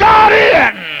love of God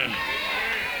in.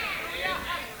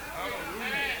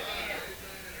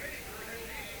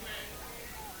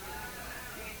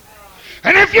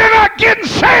 And if you're not getting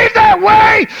saved that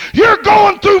way, you're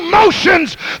going through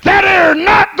motions that are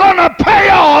not going to pay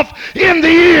off in the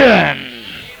end.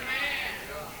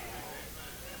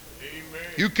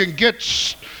 You can get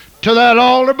to that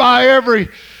altar by every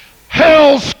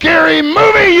hell scary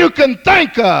movie you can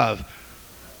think of.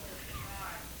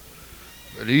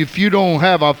 But if you don't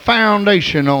have a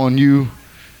foundation on you,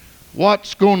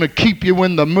 what's going to keep you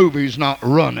when the movie's not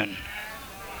running?